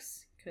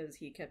economics, because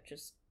he kept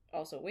just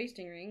also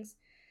wasting rings.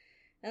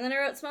 And then I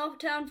wrote small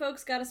town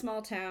folks got a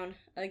small town,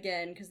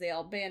 again, because they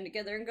all band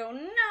together and go,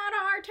 not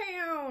our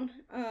town!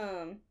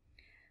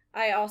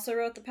 I also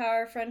wrote the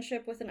power of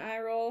friendship with an eye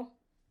roll.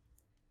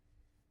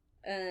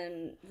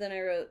 And then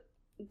I wrote,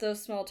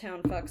 those small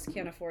town fucks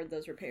can't afford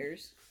those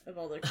repairs of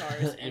all their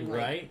cars and,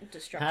 like, right?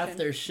 Destruction. Half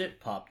their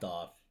shit popped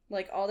off.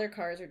 Like, all their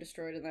cars are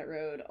destroyed in that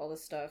road, all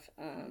this stuff.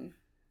 I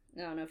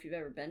don't know if you've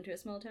ever been to a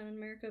small town in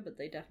America, but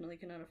they definitely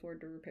cannot afford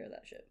to repair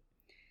that shit.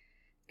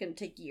 It's gonna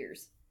take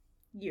years.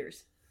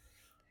 Years.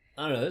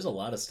 I don't know, there's a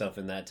lot of stuff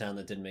in that town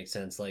that didn't make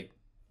sense. Like,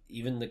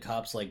 even the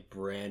cops, like,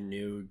 brand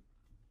new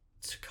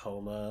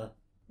Tacoma.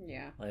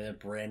 Yeah. Like, a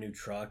brand new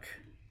truck.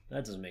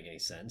 That doesn't make any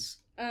sense.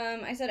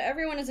 I said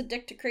everyone is a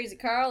dick to Crazy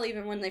Carl,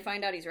 even when they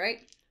find out he's right.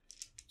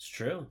 It's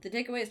true. They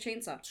take away his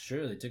chainsaw. It's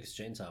true, they took his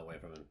chainsaw away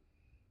from him.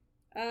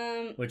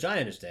 Which I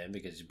understand,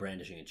 because he's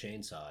brandishing a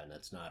chainsaw, and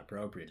that's not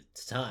appropriate at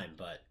the time,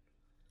 but...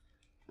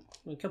 I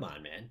mean, come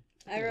on, man.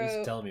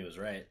 He's telling me he was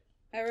right.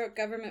 I wrote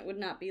government would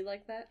not be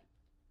like that.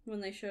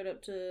 When they showed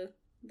up to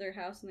their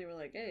house and they were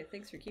like, hey,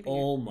 thanks for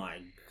keeping my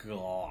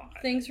god.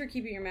 Thanks for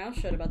keeping your mouth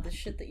shut about the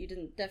shit that you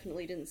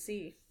definitely didn't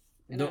see.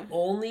 You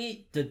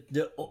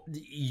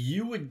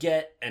would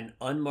get an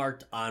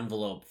unmarked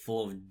envelope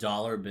full of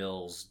dollar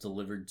bills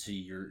delivered to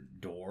your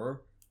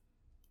door.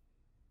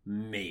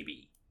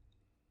 Maybe.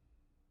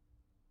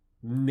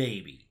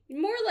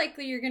 More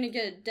likely you're gonna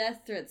get a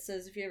death threat that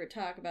says if you ever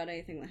talk about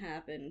anything that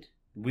happened,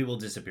 we will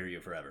disappear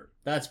you forever.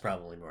 That's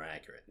probably more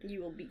accurate.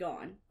 You will be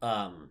gone.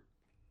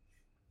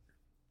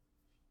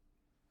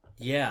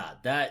 Yeah,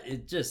 that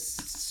is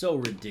just so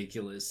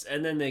ridiculous.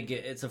 And then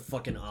it's a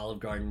fucking Olive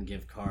Garden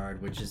gift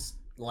card, which is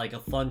like a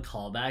fun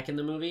callback in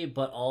the movie,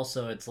 but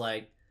also it's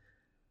like,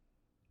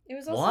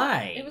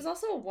 why? It was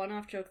also a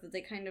one-off joke that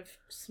they kind of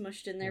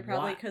smushed in there,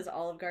 probably because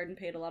Olive Garden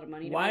paid a lot of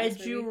money to Why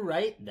did you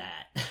write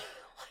that?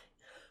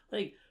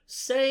 Like,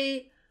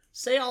 say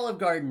Say Olive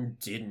Garden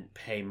didn't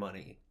pay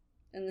money.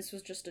 And this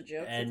was just a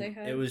joke And that they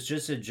had? it was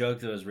just a joke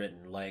that was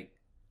written. Like,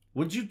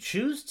 would you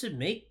choose to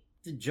make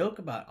the joke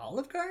about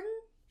Olive Garden?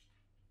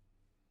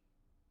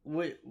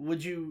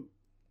 Would you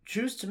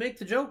choose to make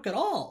the joke at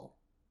all?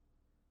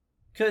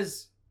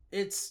 Because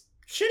it's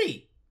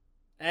shitty.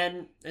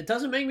 And it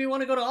doesn't make me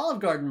want to go to Olive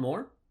Garden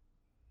more.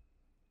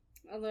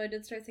 Although I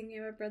did start thinking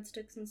about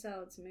breadsticks and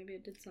salads, so maybe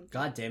it did something.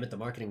 God damn it, the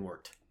marketing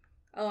worked.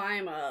 Oh, I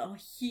am a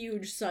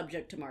huge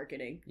subject to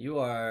marketing. You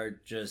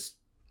are just...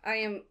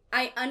 I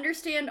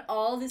understand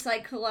all the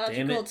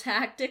psychological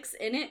tactics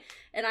in it,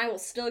 and I will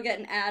still get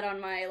an ad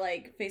on my,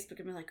 like, Facebook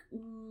and be like,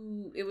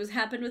 ooh, it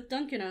happened with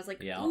Dunkin'. I was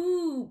like,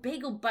 ooh,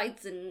 bagel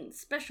bites and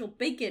special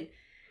bacon.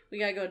 We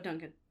gotta go to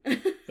Dunkin'.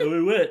 And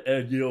we went,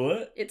 and you know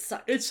what? It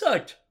sucked. It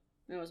sucked.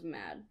 I was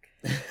mad.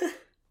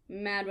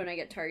 Mad when I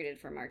get targeted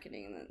for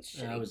marketing, and then it's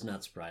shitty. I was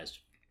not surprised.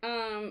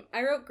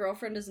 I wrote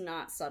girlfriend is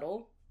not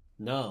subtle.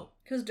 No.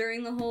 Because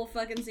during the whole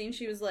fucking scene,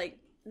 she was like,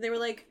 they were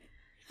like,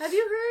 have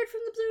you heard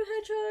from the Blue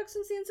Hedgehog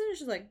since the incident?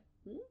 She's like,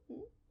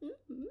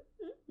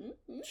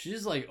 She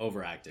just, like,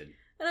 overacted.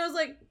 And I was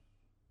like...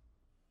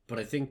 But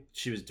I think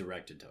she was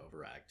directed to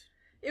overact.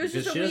 It was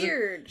just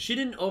weird. She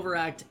didn't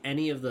overact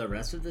any of the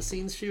rest of the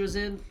scenes she was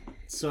in,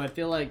 so I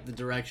feel like the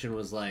direction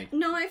was like...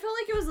 No, I felt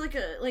like it was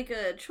like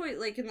a choice,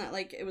 like in that,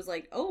 like, it was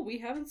like, oh, we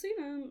haven't seen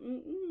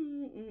him.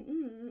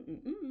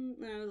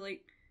 And I was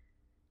like,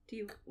 do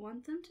you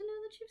want them to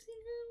know that you've seen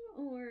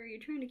him? Or are you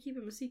trying to keep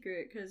him a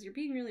secret? Because you're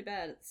being really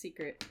bad at the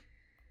secret.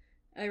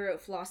 I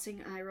wrote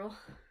flossing, eye roll.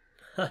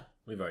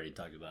 We've already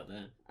talked about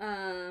that.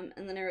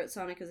 And then I wrote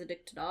Sonic is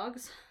addicted to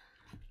dogs.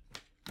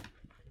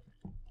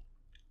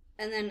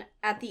 And then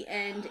at the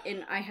end,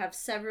 I have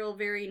several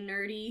very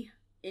nerdy,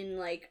 in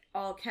like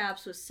all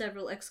caps with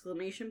several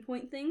exclamation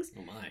point things.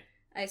 Oh my.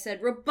 I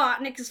said,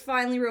 Robotnik is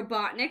finally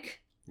Robotnik.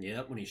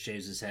 Yep, when he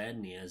shaves his head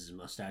and he has his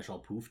mustache all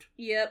poofed.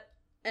 Yep.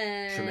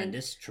 And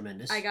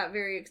Tremendous. I got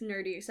very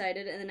nerdy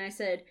excited, and then I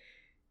said,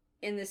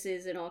 and this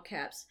is in all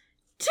caps,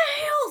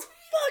 Tails!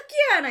 Fuck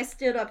yeah! And I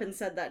stood up and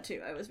said that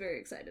too. I was very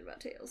excited about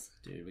Tails.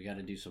 Dude, we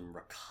gotta do some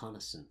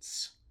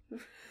reconnaissance.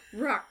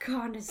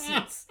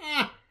 Reconnaissance.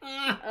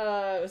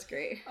 It was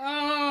great.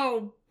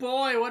 Oh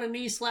boy, what a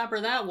knee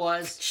slapper that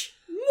was.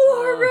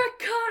 More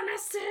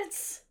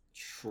reconnaissance!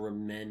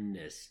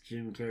 Tremendous.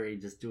 Jim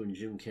Carrey just doing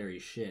Jim Carrey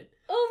shit.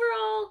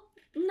 Overall,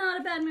 not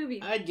a bad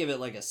movie. I'd give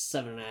it like a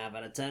 7.5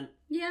 out of 10.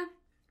 Yeah.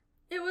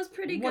 It was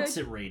pretty good. What's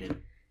it rated?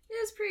 It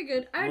was pretty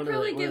good. I'd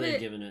probably give it...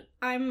 giving it?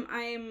 I'm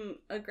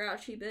a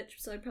grouchy bitch,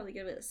 so I'd probably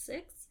give it a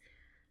 6.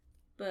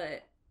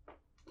 But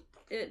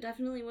it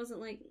definitely wasn't,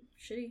 like,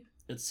 shitty.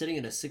 It's sitting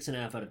at a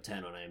 6.5 out of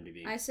 10 on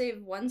IMDb. I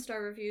save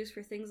 1-star reviews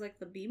for things like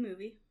the B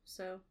movie,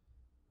 so...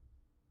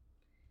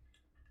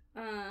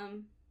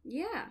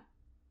 yeah.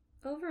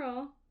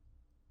 Overall...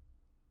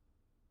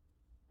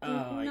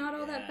 not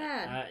all that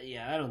bad.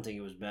 I don't think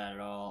it was bad at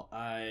all.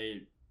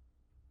 I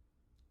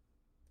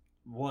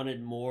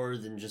wanted more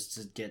than just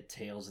to get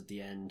Tails at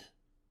the end.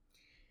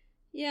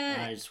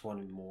 Yeah. I just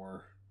wanted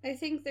more. I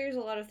think there's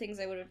a lot of things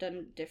I would have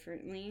done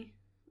differently.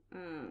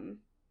 And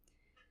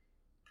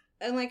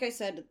like I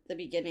said at the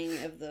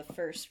beginning of the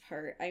first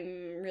part,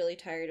 I'm really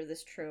tired of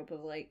this trope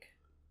of like...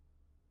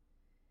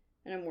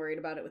 And I'm worried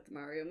about it with the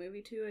Mario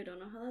movie too. I don't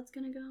know how that's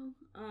gonna go.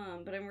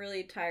 But I'm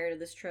really tired of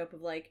this trope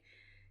of like...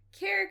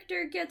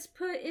 character gets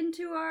put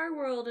into our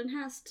world and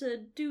has to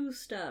do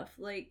stuff.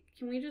 Like,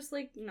 can we just,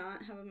 like,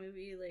 not have a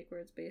movie, like, where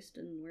it's based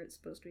in where it's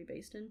supposed to be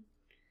based in?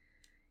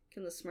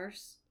 Can the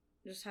Smurfs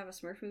just have a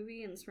Smurf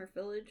movie in Smurf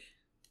Village?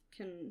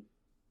 Can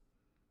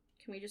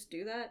we just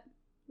do that?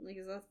 Like,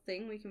 is that a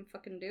thing we can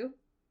fucking do?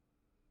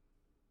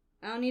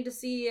 I don't need to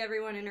see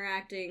everyone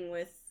interacting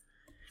with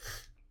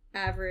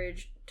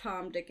average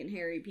Tom, Dick, and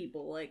Harry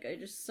people. Like,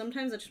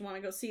 sometimes I just want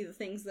to go see the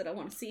things that I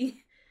want to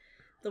see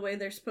the way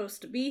they're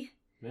supposed to be.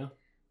 Yeah.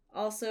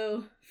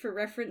 Also, for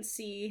reference,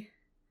 see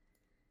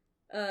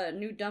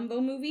new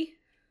Dumbo movie,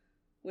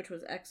 which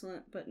was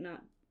excellent, but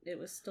not. It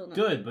was still not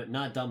good, but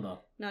not Dumbo.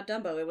 Not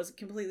Dumbo. It was a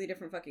completely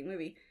different fucking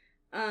movie.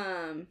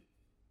 And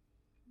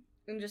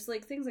just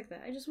like things like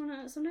that.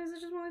 Sometimes I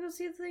just want to go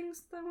see the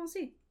things that I want to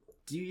see.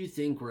 Do you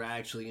think we're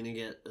actually going to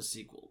get a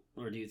sequel,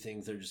 or do you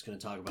think they're just going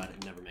to talk about it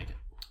and never make it?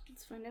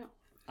 Let's find out.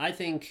 I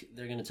think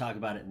they're going to talk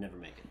about it and never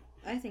make it.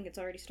 I think it's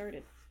already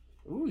started.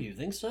 Ooh, you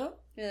think so?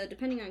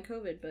 Depending on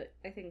COVID, but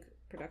I think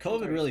production.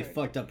 COVID really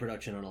fucked up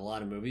production on a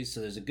lot of movies,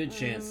 so there's a good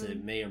chance that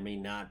it may or may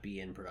not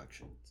be in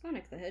production.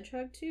 Sonic the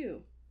Hedgehog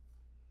 2.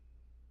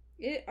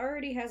 It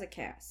already has a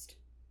cast.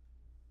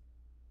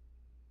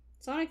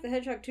 Sonic the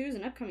Hedgehog 2 is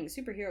an upcoming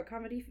superhero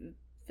comedy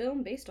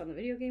film based on the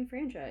video game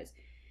franchise.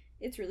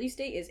 Its release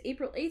date is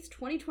April 8th,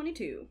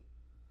 2022.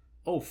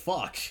 Oh,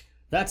 fuck.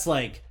 That's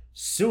like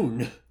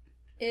soon.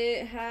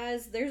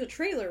 There's a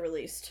trailer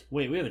released.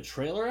 Wait, we have a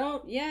trailer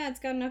out? Yeah, it's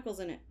got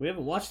Knuckles in it. We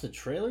haven't watched the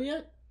trailer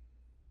yet?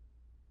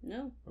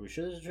 No. Are we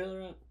sure there's a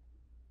trailer out?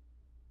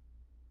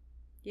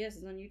 Yes,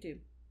 it's on YouTube.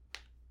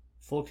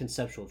 Full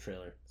conceptual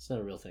trailer. It's not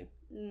a real thing.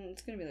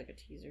 It's gonna be like a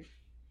teaser.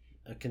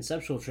 A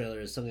conceptual trailer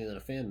is something that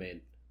a fan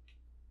made.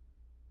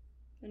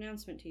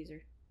 Announcement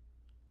teaser.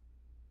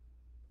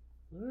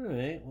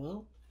 Alright,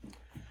 well.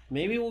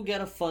 Maybe we'll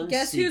get a fun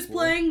Guess sequel. who's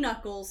playing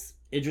Knuckles?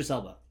 Idris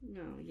Elba.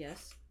 No,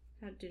 yes.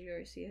 How did you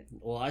already see it?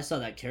 Well, I saw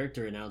that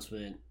character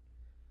announcement.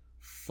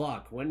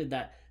 Fuck, when did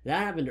that...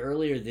 That happened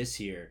earlier this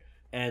year.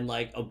 And,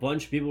 like, a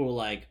bunch of people were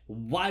like,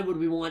 why would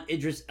we want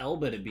Idris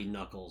Elba to be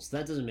Knuckles?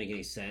 That doesn't make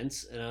any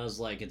sense. And I was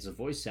like, it's a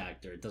voice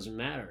actor. It doesn't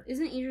matter.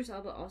 Isn't Idris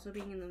Elba also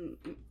being in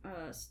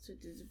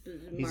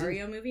the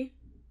Mario movie?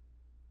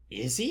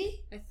 Is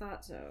he? I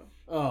thought so.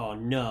 Oh,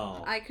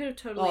 no. I could have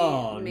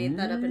totally made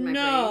that up in my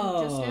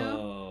brain just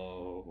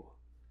now.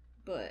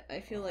 But I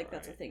feel like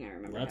that's a thing I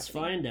remember. Let's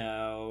happening. find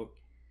out.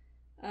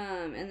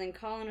 And then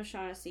Colin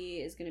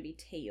O'Shaughnessy is going to be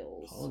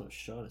Tails. Colin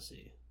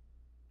O'Shaughnessy.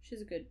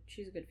 She's a good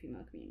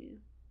female comedian.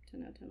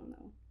 10 out of 10 on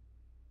that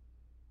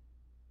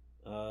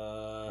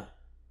one.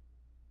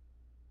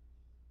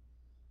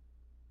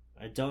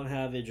 I don't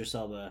have Idris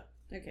Elba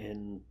Okay.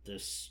 in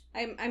this.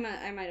 I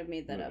might have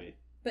made that movie. up.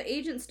 But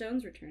Agent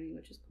Stone's returning,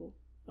 which is cool.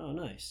 Oh,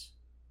 nice.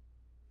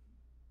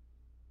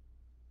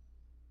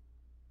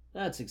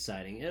 That's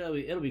exciting.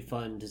 It'll be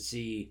fun to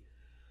see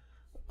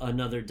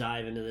another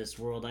dive into this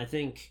world. I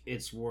think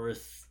it's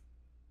worth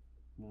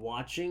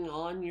watching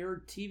on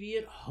your TV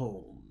at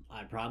home.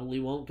 I probably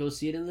won't go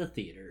see it in the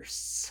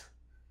theaters.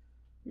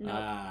 Nope.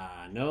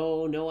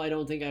 No, I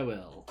don't think I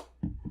will.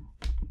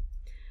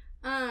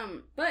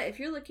 But if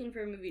you're looking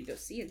for a movie to go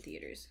see in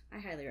theaters, I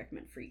highly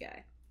recommend Free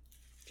Guy.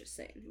 Just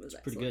saying, it was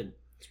Pretty good.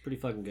 It's pretty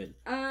fucking good.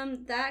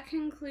 That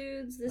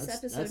concludes this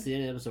episode. That's the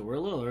end of the episode. We're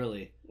a little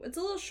early. It's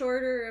a little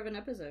shorter of an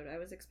episode. I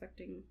was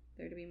expecting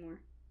there to be more.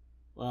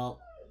 Well,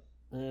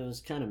 it was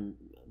kind of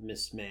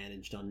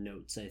mismanaged on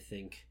notes, I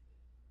think.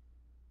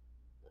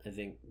 I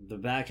think the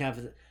back half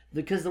of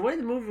because the way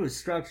the movie was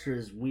structured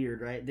is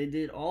weird, right? They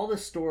did all the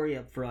story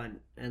up front,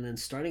 and then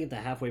starting at the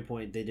halfway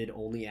point, they did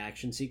only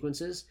action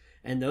sequences,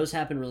 and those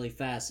happen really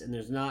fast, and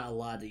there's not a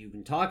lot that you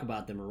can talk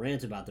about them or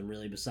rant about them,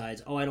 really,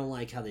 besides, oh, I don't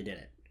like how they did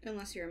it.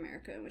 Unless you're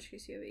America, in which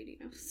case you have 80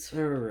 notes.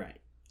 Right.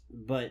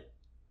 But,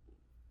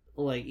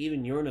 like,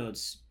 even your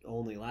notes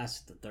only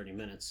lasted the 30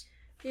 minutes.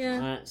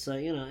 Yeah. So,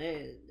 I don't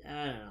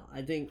know.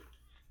 I think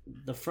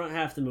the front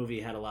half of the movie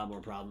had a lot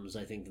more problems,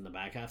 I think, than the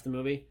back half of the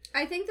movie.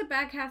 I think the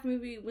back half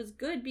movie was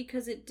good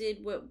because it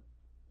did what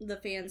the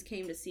fans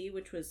came to see,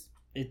 which was...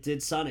 It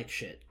did Sonic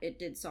shit. It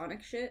did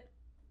Sonic shit.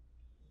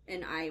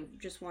 And I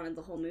just wanted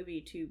the whole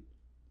movie to...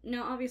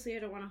 No, obviously I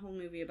don't want a whole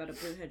movie about a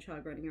blue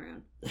hedgehog running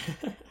around.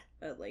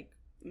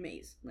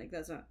 Maze.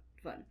 That's not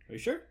fun. Are you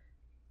sure?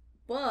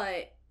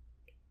 But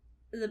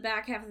the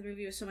back half of the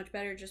movie was so much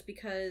better just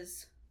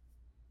because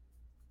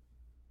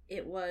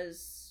it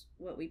was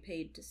what we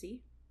paid to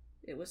see.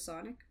 It was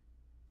Sonic.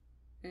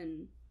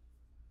 And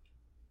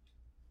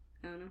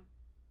I don't know.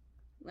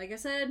 Like I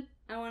said,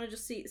 I want to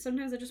just see...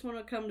 Sometimes I just want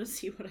to come to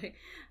see what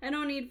I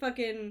don't need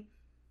fucking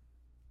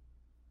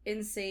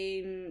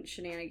insane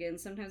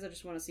shenanigans. Sometimes I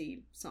just want to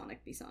see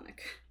Sonic be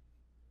Sonic.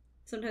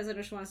 Sometimes I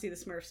just want to see the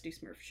Smurfs do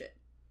Smurf shit.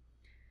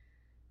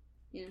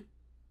 Yeah.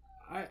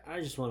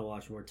 I just want to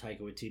watch more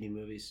Taika Waititi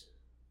movies.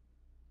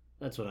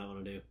 That's what I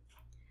want to do.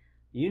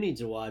 You need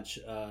to watch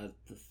the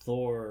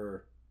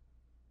Thor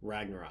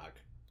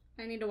Ragnarok.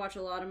 I need to watch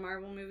a lot of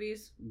Marvel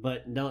movies.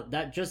 But no,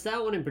 that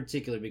one in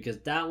particular, because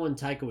that one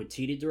Taika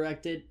Waititi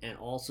directed and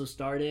also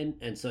starred in,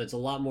 and so it's a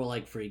lot more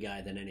like Free Guy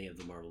than any of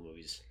the Marvel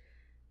movies.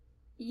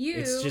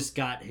 It's just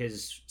got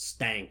his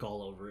stank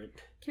all over it.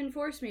 Can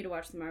force me to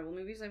watch the Marvel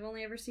movies. I've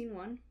only ever seen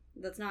one.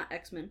 That's not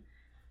X-Men.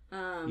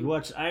 You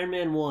watched Iron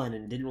Man 1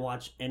 and didn't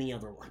watch any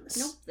other ones.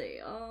 Nope, they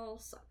all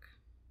suck.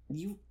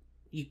 You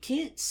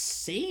can't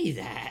say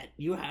that.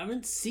 You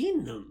haven't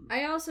seen them.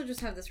 I also just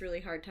have this really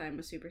hard time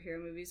with superhero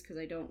movies because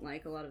I don't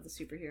like a lot of the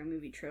superhero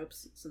movie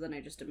tropes. So then I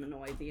just am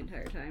annoyed the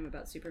entire time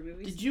about super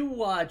movies. Did you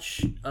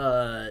watch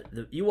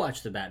you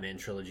watched the Batman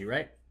trilogy,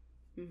 right?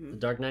 Mm-hmm. The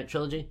Dark Knight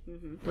trilogy?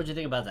 Mm-hmm. What'd you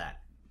think about that?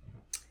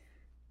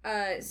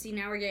 See,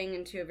 now we're getting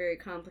into a very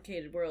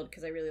complicated world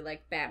because I really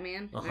like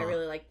Batman and I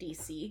really like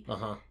DC.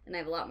 And I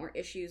have a lot more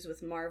issues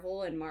with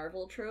Marvel and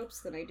Marvel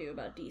tropes than I do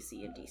about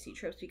DC and DC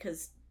tropes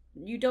because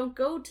you don't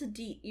go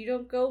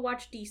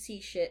watch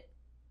DC shit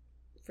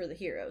for the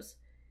heroes.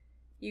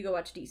 You go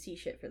watch DC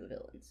shit for the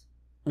villains.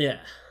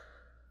 Yeah.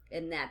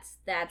 And that's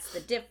the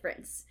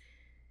difference.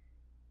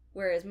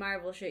 Whereas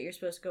Marvel shit you're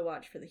supposed to go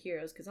watch for the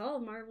heroes because all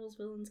of Marvel's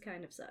villains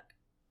kind of suck.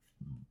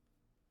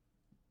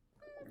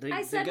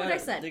 I said what I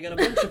said. They got a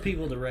bunch of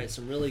people to write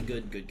some really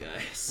good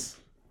guys.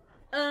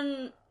 But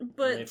and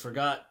they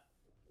forgot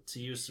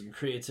to use some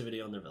creativity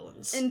on their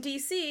villains. In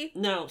DC...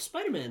 No,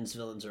 Spider-Man's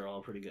villains are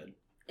all pretty good.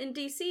 In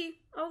DC,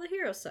 all the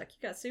heroes suck.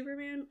 You got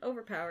Superman,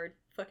 overpowered.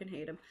 Fucking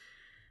hate him.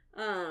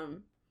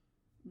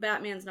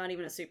 Batman's not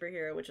even a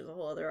superhero, which is a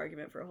whole other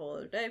argument for a whole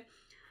other day.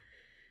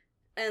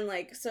 And,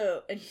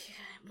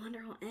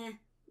 Wonder Woman,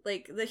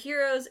 the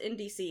heroes in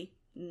DC,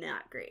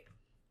 not great.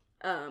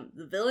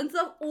 The villains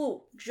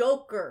though,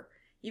 Joker.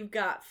 You've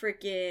got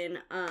freaking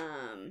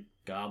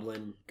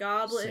Goblin,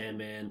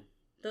 Sandman.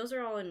 Those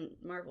are all in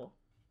Marvel,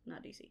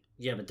 not DC.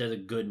 Yeah, but they're the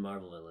good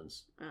Marvel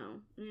villains.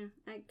 Oh, yeah.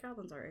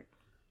 Goblin's alright.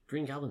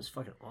 Green Goblin's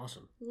fucking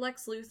awesome.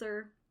 Lex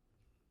Luthor.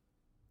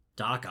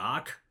 Doc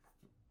Ock.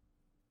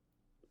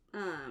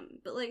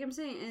 But like I'm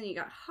saying, and you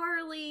got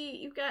Harley,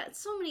 you've got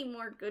so many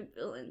more good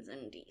villains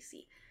in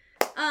DC.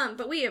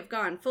 But we have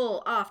gone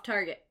full off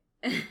target.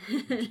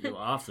 Go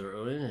off the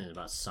road. It isn't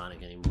about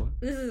Sonic anymore.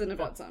 This isn't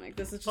about Sonic.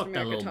 This is just Fuck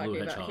that America little blue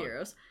talking about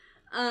hedgehog.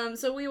 heroes.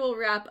 So we will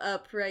wrap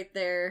up right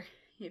there.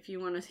 If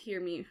you want to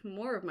hear me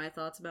more of my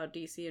thoughts about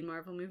DC and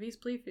Marvel movies,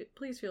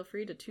 please feel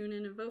free to tune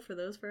in and vote for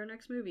those for our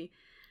next movie.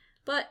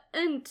 But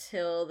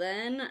until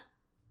then,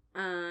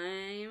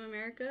 I'm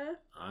America.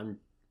 I'm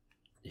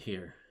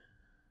here.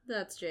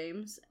 That's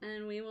James,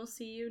 and we will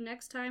see you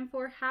next time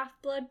for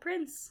Half-Blood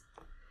Prince.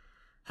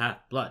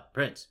 Half-Blood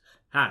Prince.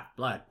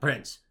 Half-Blood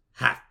Prince.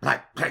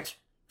 Half-Blood Prince.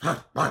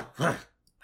 Half-Blood Prince.